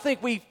 I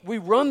think we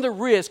run the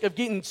risk of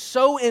getting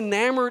so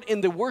enamored in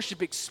the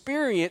worship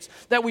experience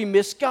that we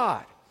miss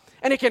God.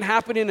 And it can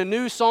happen in a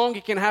new song.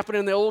 It can happen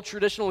in the old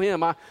traditional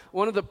hymn.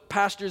 One of the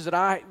pastors that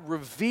I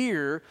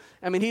revere,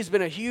 I mean, he's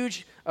been a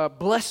huge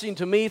blessing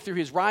to me through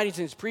his writings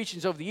and his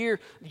preachings over the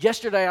year.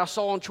 Yesterday, I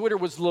saw on Twitter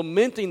was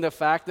lamenting the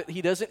fact that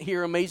he doesn't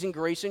hear Amazing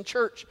Grace in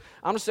church.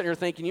 I'm just sitting here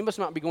thinking, you must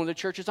not be going to the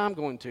churches I'm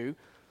going to.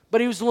 But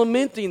he was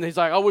lamenting. He's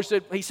like,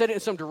 he said it in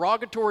some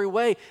derogatory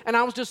way, and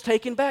I was just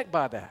taken back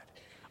by that.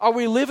 Are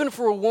we living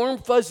for a warm,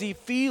 fuzzy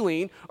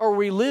feeling, or are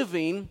we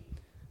living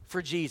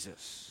for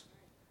Jesus?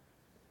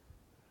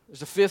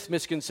 There's a fifth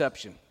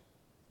misconception.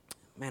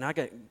 Man,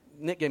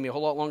 Nick gave me a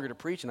whole lot longer to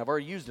preach, and I've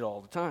already used it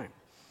all the time.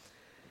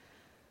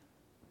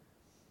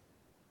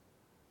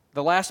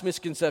 The last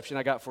misconception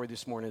I got for you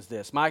this morning is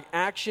this. My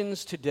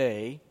actions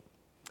today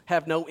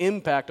have no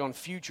impact on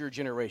future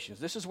generations.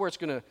 This is where it's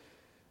going to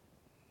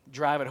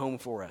drive it home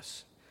for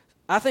us.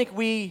 I think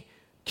we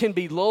can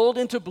be lulled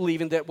into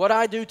believing that what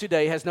I do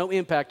today has no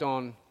impact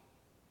on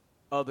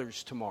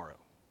others tomorrow.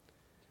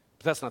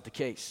 But that's not the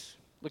case.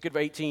 Look at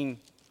 18,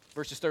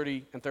 verses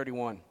 30 and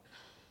 31.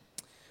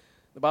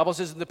 The Bible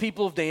says, "And the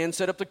people of Dan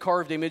set up the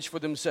carved image for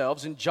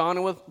themselves, and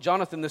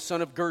Jonathan, the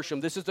son of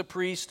Gershom," this is the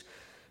priest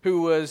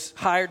who was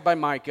hired by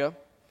Micah,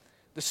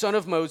 "the son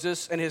of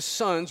Moses, and his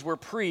sons were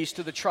priests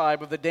to the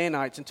tribe of the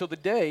Danites until the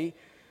day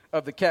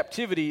of the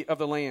captivity of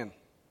the land.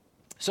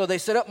 So they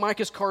set up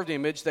Micah's carved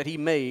image that he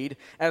made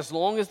as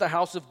long as the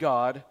house of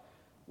God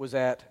was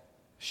at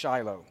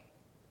Shiloh."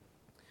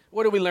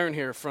 What do we learn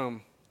here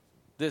from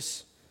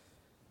these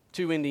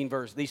two ending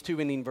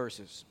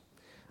verses?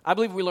 I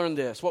believe we learn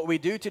this. What we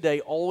do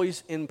today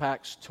always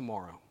impacts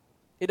tomorrow.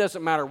 It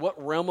doesn't matter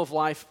what realm of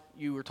life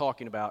you were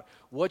talking about.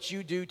 What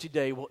you do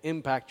today will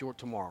impact your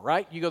tomorrow,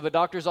 right? You go to the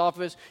doctor's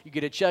office, you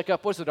get a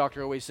checkup. What's the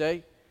doctor always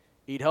say?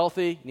 Eat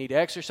healthy, need to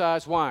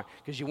exercise. Why?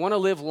 Because you want to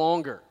live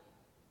longer.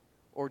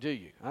 Or do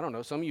you? I don't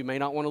know. Some of you may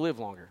not want to live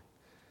longer.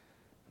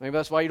 Maybe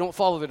that's why you don't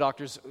follow the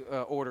doctor's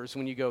orders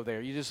when you go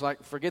there. You just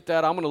like, forget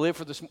that. I'm going to live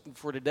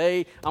for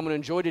today. I'm going to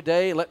enjoy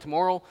today and let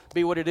tomorrow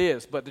be what it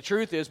is. But the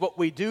truth is, what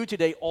we do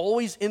today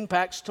always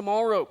impacts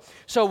tomorrow.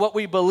 So what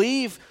we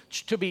believe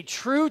to be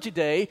true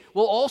today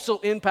will also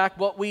impact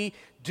what we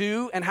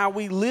do and how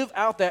we live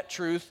out that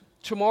truth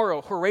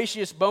tomorrow.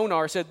 Horatius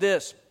Bonar said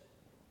this,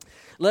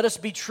 "Let us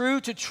be true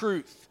to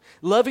truth,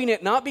 loving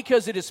it not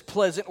because it is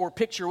pleasant or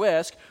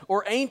picturesque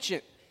or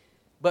ancient,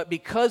 but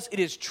because it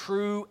is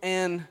true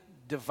and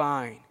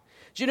divine."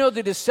 Do you know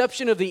the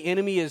deception of the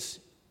enemy is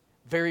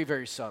very,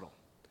 very subtle?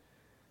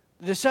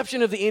 The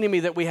deception of the enemy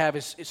that we have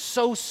is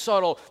so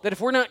subtle that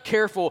if we're not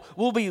careful,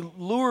 we'll be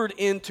lured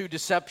into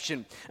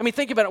deception. I mean,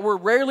 think about it. We're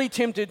rarely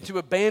tempted to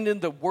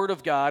abandon the Word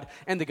of God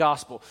and the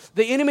gospel.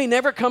 The enemy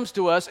never comes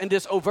to us and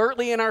just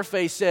overtly in our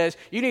face says,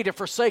 you need to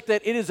forsake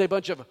that. It is a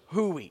bunch of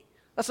hooey.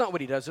 That's not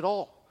what he does at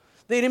all.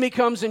 The enemy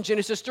comes in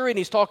Genesis 3, and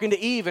he's talking to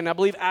Eve, and I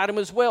believe Adam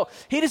as well.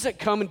 He doesn't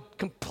come and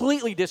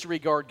completely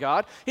disregard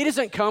God. He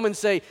doesn't come and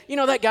say, you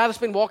know, that guy that's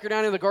been walking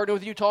around in the garden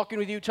with you, talking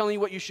with you, telling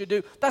you what you should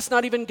do, that's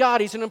not even God.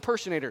 He's an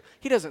impersonator.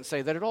 He doesn't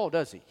say that at all,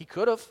 does he? He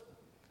could have.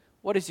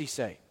 What does he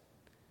say?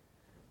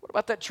 What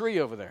about that tree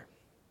over there?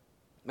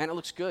 Man, it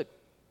looks good.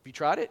 Have you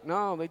tried it?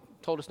 No, they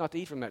told us not to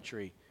eat from that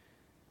tree.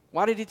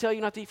 Why did he tell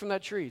you not to eat from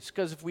that tree? It's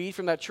because if we eat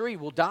from that tree,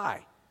 we'll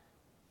die.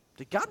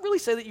 Did God really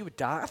say that you would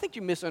die? I think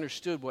you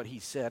misunderstood what he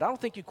said. I don't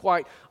think you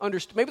quite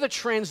understood. Maybe the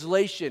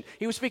translation,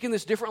 he was speaking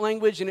this different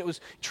language and it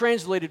was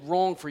translated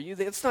wrong for you.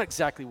 That's not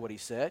exactly what he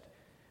said.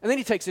 And then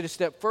he takes it a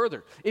step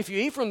further. If you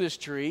eat from this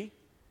tree,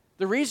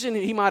 the reason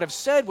he might have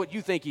said what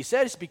you think he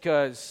said is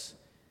because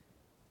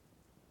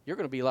you're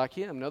going to be like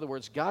him. In other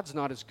words, God's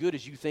not as good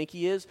as you think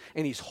he is,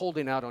 and he's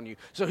holding out on you.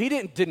 So he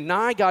didn't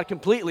deny God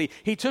completely.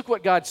 He took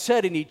what God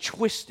said and he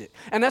twisted it.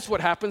 And that's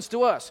what happens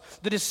to us.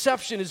 The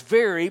deception is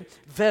very,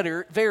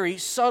 very, very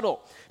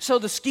subtle. So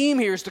the scheme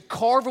here is to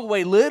carve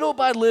away little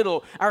by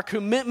little our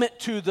commitment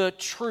to the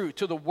truth,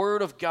 to the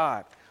Word of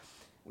God.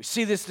 We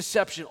see this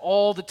deception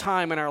all the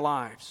time in our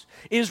lives.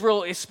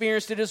 Israel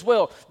experienced it as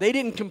well. They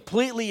didn't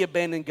completely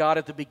abandon God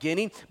at the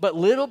beginning, but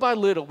little by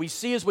little, we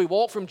see as we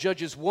walk from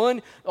Judges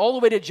 1 all the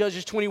way to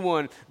Judges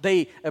 21,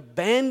 they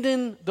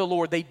abandoned the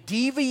Lord. They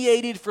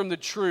deviated from the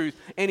truth,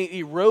 and it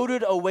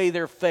eroded away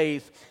their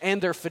faith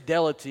and their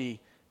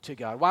fidelity to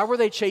God. Why were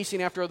they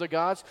chasing after other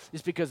gods?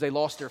 It's because they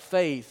lost their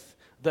faith,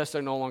 thus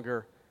they're no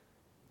longer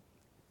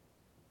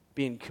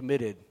being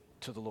committed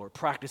to the Lord,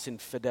 practicing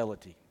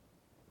fidelity.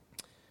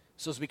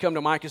 So as we come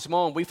to Micah's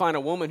mom, we find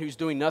a woman who's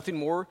doing nothing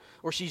more,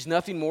 or she's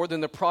nothing more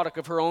than the product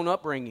of her own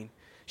upbringing.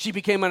 She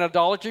became an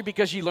idolater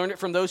because she learned it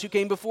from those who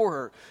came before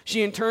her.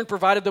 She in turn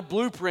provided the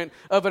blueprint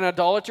of an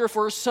idolater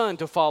for her son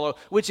to follow,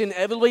 which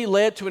inevitably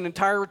led to an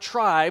entire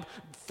tribe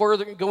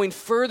going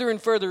further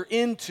and further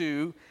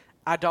into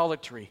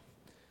idolatry.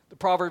 The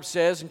proverb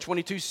says in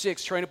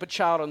 22:6, train up a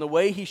child on the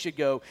way he should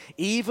go.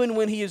 Even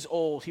when he is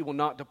old, he will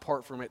not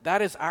depart from it.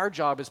 That is our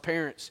job as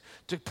parents,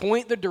 to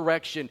point the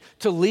direction,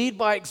 to lead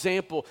by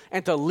example,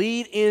 and to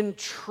lead in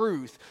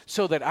truth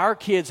so that our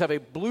kids have a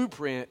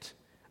blueprint,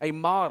 a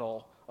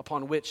model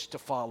upon which to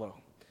follow.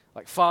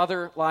 Like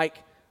father, like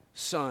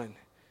son.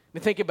 I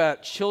mean, think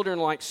about children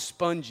like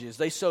sponges.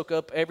 They soak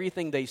up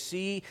everything they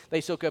see. They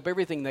soak up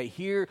everything they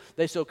hear.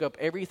 They soak up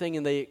everything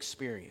and they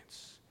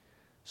experience.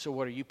 So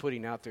what are you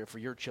putting out there for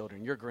your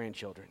children, your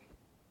grandchildren?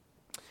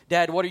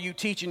 Dad, what are you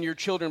teaching your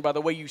children by the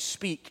way you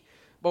speak,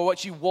 by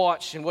what you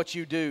watch and what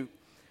you do?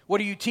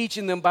 What are you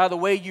teaching them by the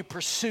way you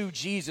pursue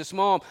Jesus?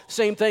 Mom,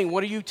 same thing.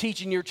 What are you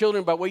teaching your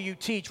children by what you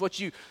teach, what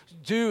you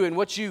do, and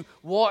what you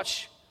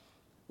watch?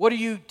 What are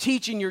you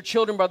teaching your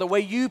children by the way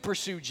you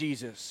pursue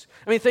Jesus?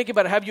 I mean, think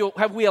about it.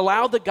 Have we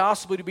allowed the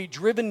gospel to be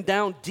driven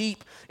down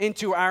deep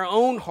into our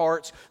own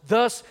hearts?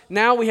 Thus,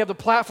 now we have the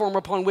platform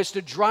upon which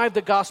to drive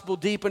the gospel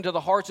deep into the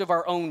hearts of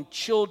our own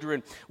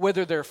children,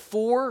 whether they're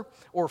 4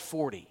 or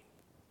 40.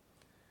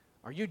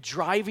 Are you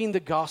driving the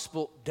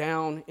gospel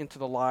down into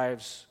the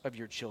lives of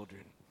your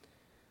children?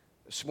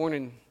 This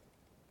morning,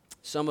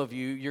 some of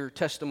you, your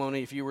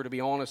testimony, if you were to be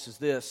honest, is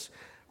this: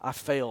 I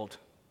failed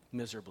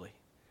miserably.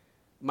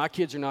 My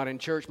kids are not in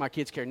church. My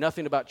kids care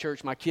nothing about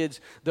church. My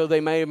kids, though they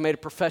may have made a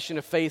profession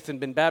of faith and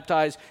been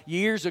baptized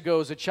years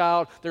ago as a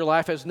child, their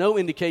life has no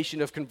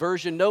indication of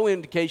conversion, no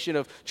indication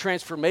of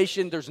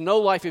transformation. There's no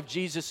life of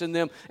Jesus in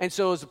them. And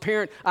so as a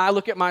parent, I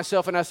look at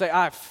myself and I say,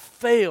 I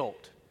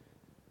failed.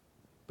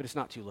 But it's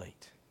not too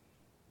late.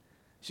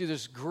 See,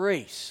 there's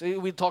grace.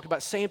 We talked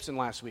about Samson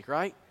last week,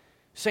 right?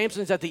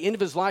 Samson's at the end of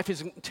his life.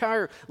 His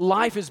entire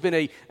life has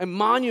been a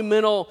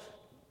monumental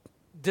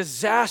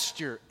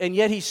disaster, and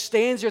yet he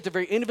stands there at the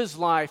very end of his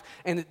life,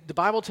 and the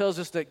Bible tells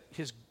us that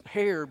his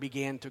hair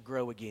began to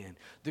grow again.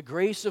 The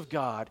grace of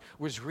God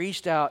was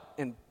reached out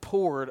and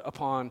poured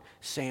upon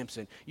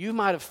Samson. You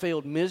might have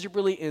failed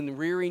miserably in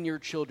rearing your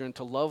children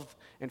to love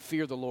and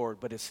fear the Lord,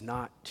 but it's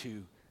not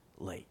too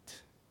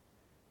late.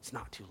 It's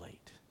not too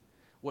late.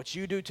 What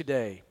you do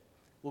today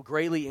will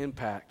greatly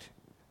impact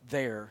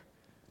their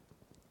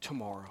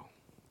tomorrow.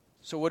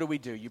 So what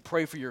do? You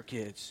pray for your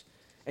kids,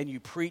 and you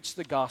preach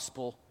the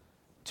gospel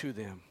to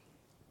them.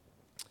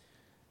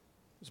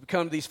 As we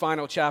come to these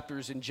final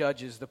chapters in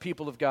Judges, the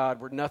people of God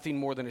were nothing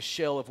more than a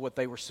shell of what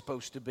they were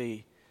supposed to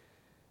be.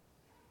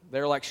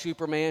 They're like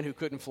Superman who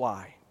couldn't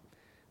fly.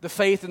 The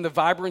faith and the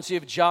vibrancy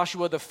of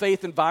Joshua, the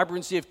faith and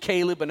vibrancy of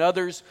Caleb and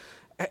others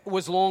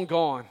was long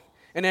gone.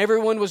 And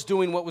everyone was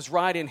doing what was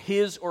right in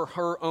his or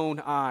her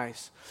own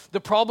eyes. The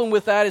problem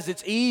with that is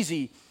it's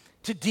easy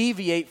to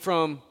deviate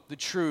from the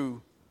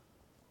true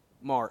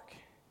mark.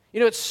 You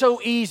know, it's so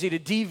easy to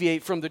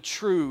deviate from the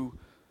true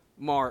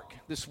mark.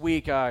 This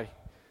week,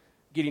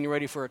 getting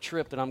ready for a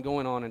trip that I'm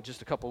going on in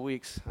just a couple of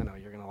weeks. I know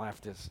you're going to laugh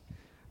at this.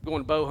 I'm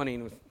going bow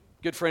hunting with a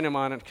good friend of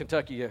mine in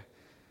Kentucky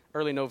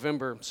early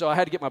November. So I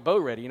had to get my bow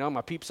ready. You know,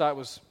 my peep sight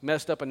was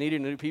messed up. I needed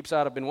a new peep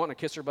sight. I've been wanting a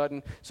kisser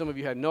button. Some of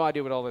you had no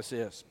idea what all this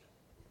is.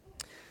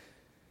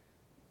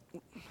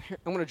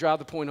 I'm going to drive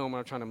the point home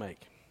I'm trying to make.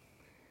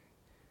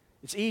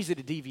 It's easy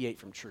to deviate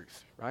from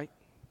truth, right?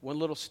 One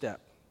little step.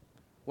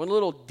 One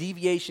little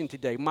deviation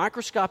today,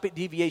 microscopic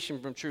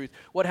deviation from truth,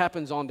 what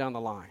happens on down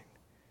the line?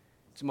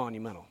 It's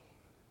monumental.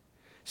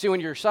 See, when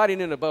you're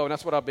sighting in a bow, and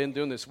that's what I've been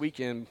doing this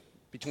weekend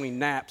between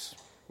naps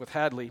with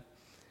Hadley,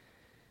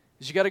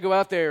 is you got to go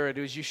out there, and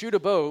as you shoot a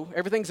bow,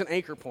 everything's an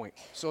anchor point.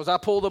 So as I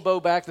pull the bow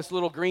back, this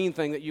little green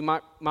thing that you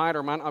might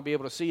or might not be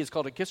able to see is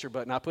called a kisser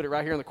button. I put it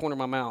right here in the corner of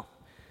my mouth.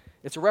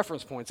 It's a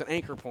reference point. It's an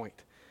anchor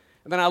point.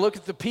 And then I look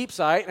at the peep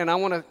sight, and I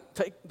want to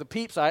take the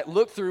peep sight,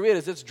 look through it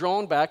as it's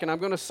drawn back, and I'm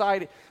going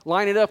to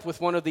line it up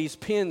with one of these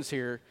pins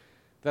here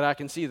that I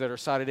can see that are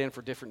sighted in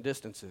for different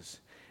distances.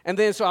 And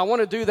then, so I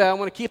want to do that. I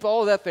want to keep all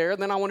of that there,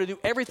 and then I want to do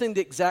everything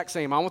the exact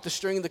same. I want the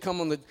string to come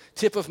on the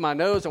tip of my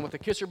nose. I want the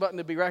kisser button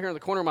to be right here in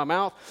the corner of my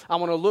mouth. I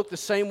want to look the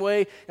same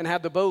way and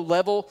have the bow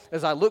level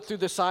as I look through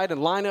the sight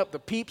and line up the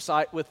peep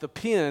sight with the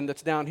pin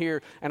that's down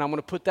here, and I'm going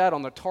to put that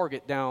on the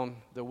target down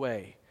the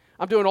way.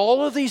 I'm doing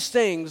all of these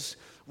things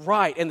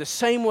right in the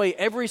same way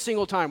every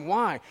single time.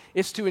 Why?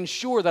 It's to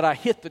ensure that I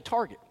hit the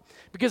target.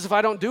 Because if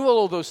I don't do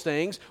all of those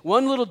things,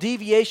 one little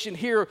deviation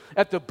here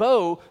at the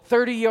bow,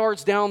 30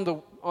 yards down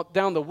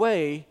the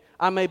way,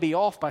 I may be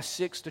off by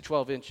 6 to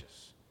 12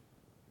 inches.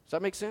 Does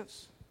that make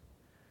sense?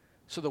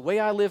 So the way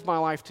I live my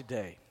life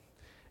today,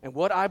 and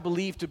what I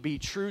believe to be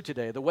true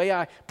today, the way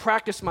I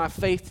practice my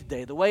faith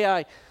today, the way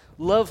I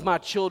love my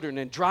children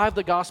and drive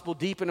the gospel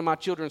deep into my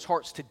children's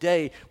hearts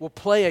today will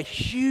play a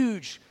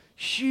huge,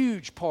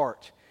 huge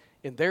part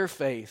in their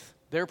faith,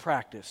 their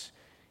practice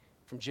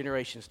from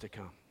generations to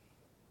come.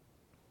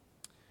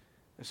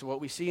 And so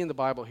what we see in the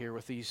Bible here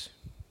with these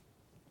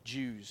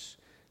Jews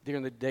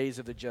during the days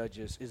of the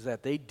judges is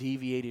that they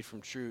deviated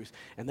from truth,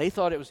 and they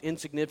thought it was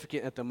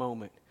insignificant at the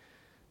moment.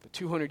 But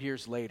 200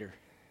 years later,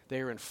 they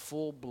are in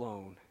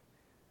full-blown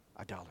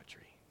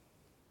idolatry.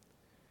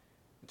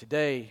 And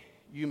today,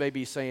 you may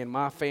be saying,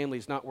 my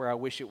family's not where I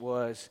wish it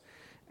was,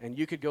 and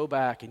you could go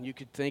back and you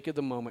could think of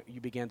the moment you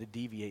began to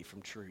deviate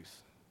from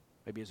truth.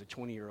 Maybe as a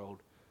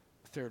 20-year-old,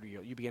 a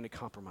 30-year-old, you began to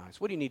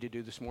compromise. What do you need to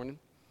do this morning?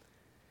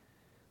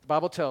 The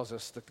Bible tells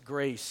us that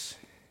grace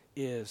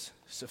is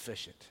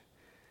sufficient.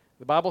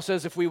 The Bible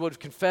says if we would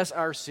confess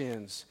our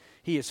sins,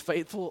 He is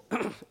faithful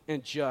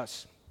and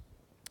just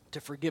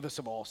to forgive us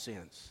of all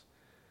sins.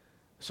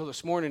 So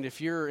this morning,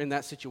 if you're in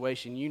that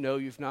situation, you know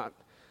you've not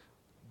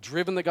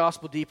driven the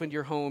gospel deep into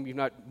your home, you've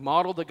not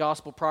modeled the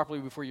gospel properly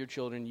before your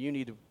children, you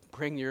need to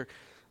bring your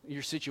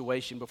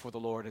situation before the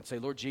Lord and say,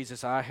 Lord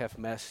Jesus, I have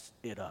messed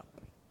it up.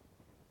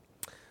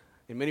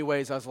 In many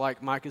ways, I was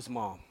like Micah's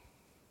mom.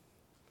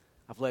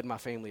 I've led my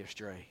family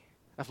astray.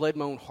 I've led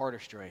my own heart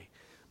astray.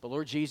 But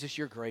Lord Jesus,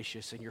 you're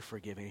gracious and you're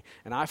forgiving.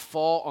 And I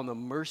fall on the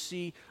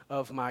mercy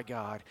of my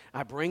God.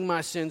 I bring my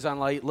sins on,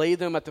 lay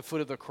them at the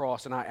foot of the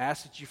cross, and I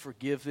ask that you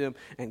forgive them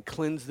and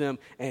cleanse them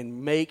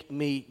and make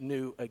me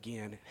new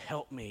again.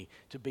 Help me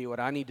to be what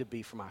I need to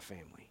be for my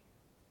family.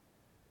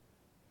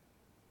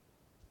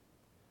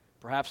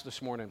 Perhaps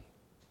this morning,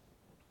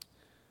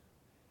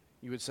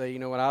 you would say, you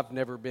know what, I've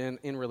never been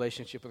in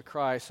relationship with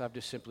Christ. I've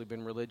just simply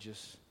been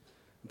religious.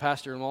 And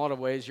Pastor, in a lot of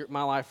ways,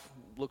 my life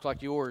looked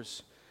like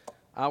yours.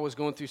 I was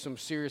going through some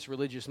serious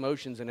religious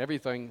motions and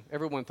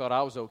everyone thought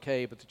I was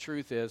okay, but the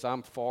truth is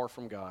I'm far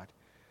from God.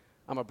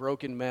 I'm a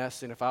broken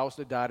mess, and if I was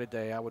to die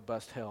today, I would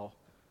bust hell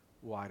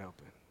wide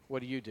open.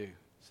 What do?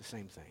 It's the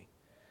same thing.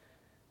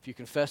 If you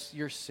confess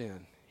your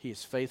sin, He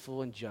is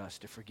faithful and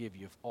just to forgive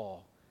you of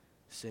all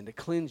sin, to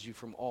cleanse you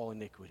from all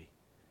iniquity.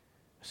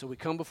 So we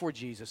come before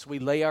Jesus, we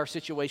lay our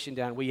situation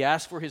down, we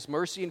ask for His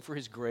mercy and for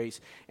His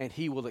grace, and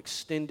He will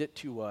extend it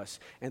to us.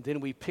 And then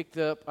we pick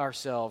up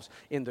ourselves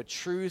in the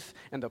truth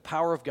and the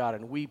power of God,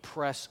 and we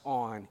press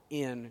on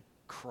in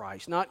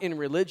Christ. Not in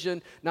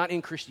religion, not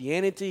in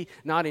Christianity,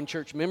 not in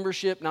church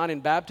membership, not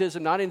in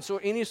baptism, not in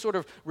any sort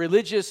of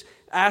religious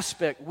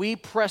aspect. We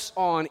press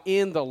on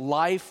in the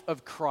life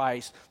of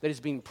Christ that is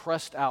being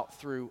pressed out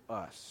through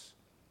us.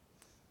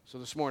 So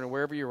this morning,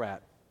 wherever you're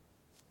at,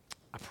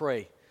 I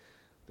pray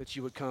that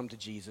you would come to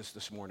Jesus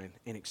this morning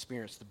and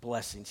experience the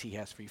blessings He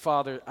has for you.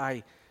 Father,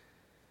 I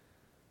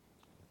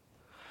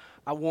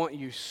want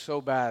you so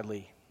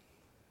badly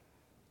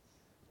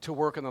to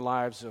work in the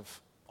lives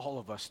of all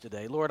of us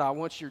today. Lord, I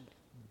want your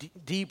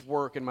deep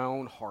work in my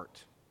own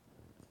heart.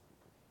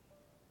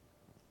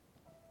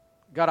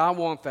 God, I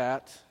want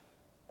that.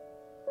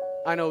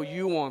 I know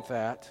you want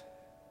that.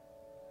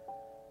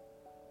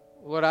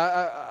 What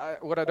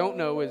I don't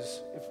know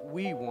is if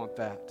we want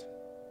that.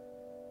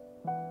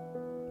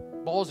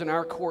 Ball's in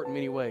our court in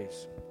many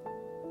ways.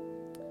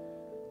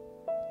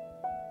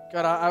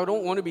 God, I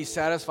don't want to be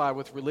satisfied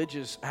with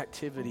religious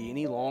activity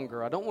any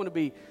longer. I don't want to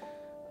be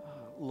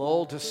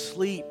lulled to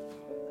sleep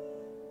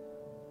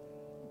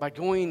by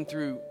going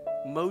through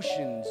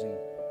motions and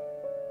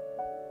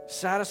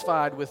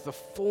satisfied with the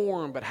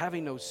form but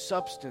having no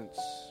substance,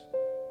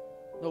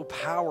 no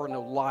power,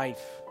 no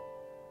life.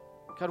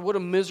 God, what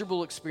a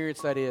miserable experience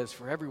that is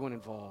for everyone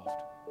involved.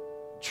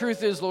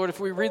 Truth is, Lord, if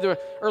we read the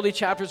early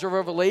chapters of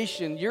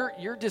Revelation,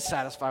 you're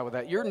dissatisfied with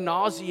that. You're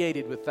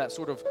nauseated with that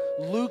sort of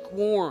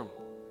lukewarm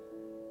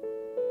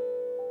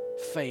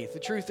faith. The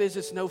truth is,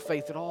 it's no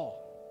faith at all.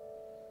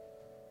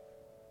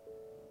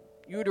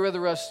 You would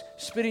rather us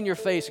spit in your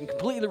face and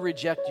completely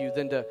reject you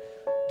than to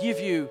give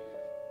you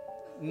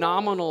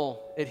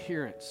nominal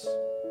adherence.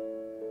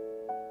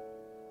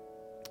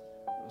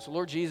 So,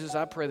 Lord Jesus,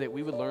 I pray that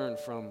we would learn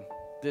from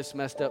this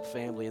messed up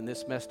family and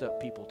this messed up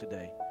people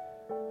today.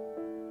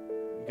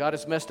 God,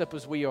 as messed up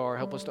as we are,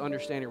 help us to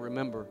understand and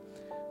remember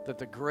that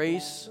the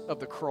grace of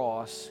the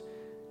cross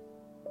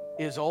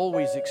is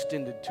always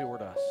extended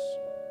toward us.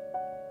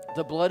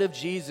 The blood of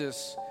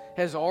Jesus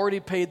has already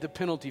paid the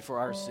penalty for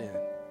our sin.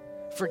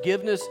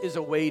 Forgiveness is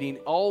awaiting.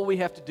 All we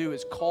have to do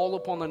is call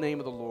upon the name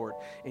of the Lord,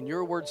 and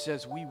your word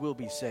says we will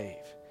be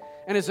saved.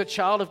 And as a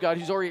child of God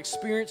who's already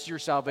experienced your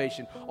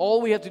salvation,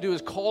 all we have to do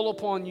is call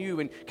upon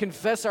you and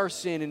confess our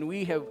sin, and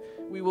we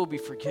will be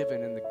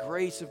forgiven, and the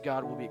grace of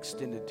God will be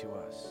extended to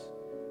us.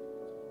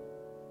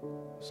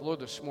 So,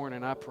 Lord, this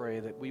morning I pray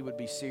that we would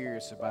be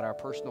serious about our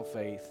personal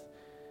faith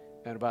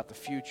and about the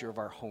future of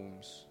our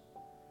homes.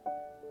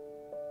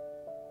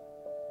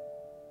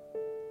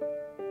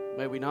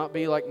 May we not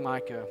be like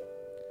Micah,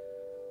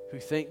 who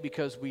think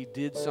because we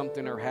did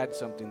something or had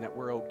something that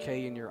we're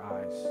okay in your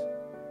eyes.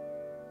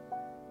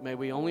 May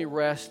we only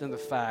rest in the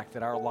fact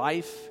that our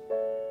life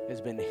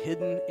has been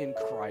hidden in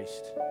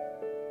Christ.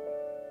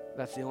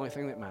 That's the only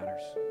thing that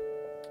matters.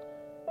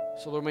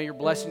 So Lord, may your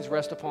blessings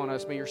rest upon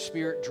us. May your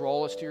Spirit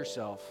draw us to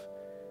yourself.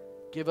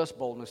 Give us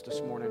boldness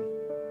this morning.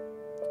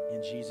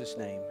 In Jesus'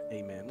 name,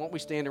 amen. Won't we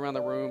stand around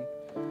the room?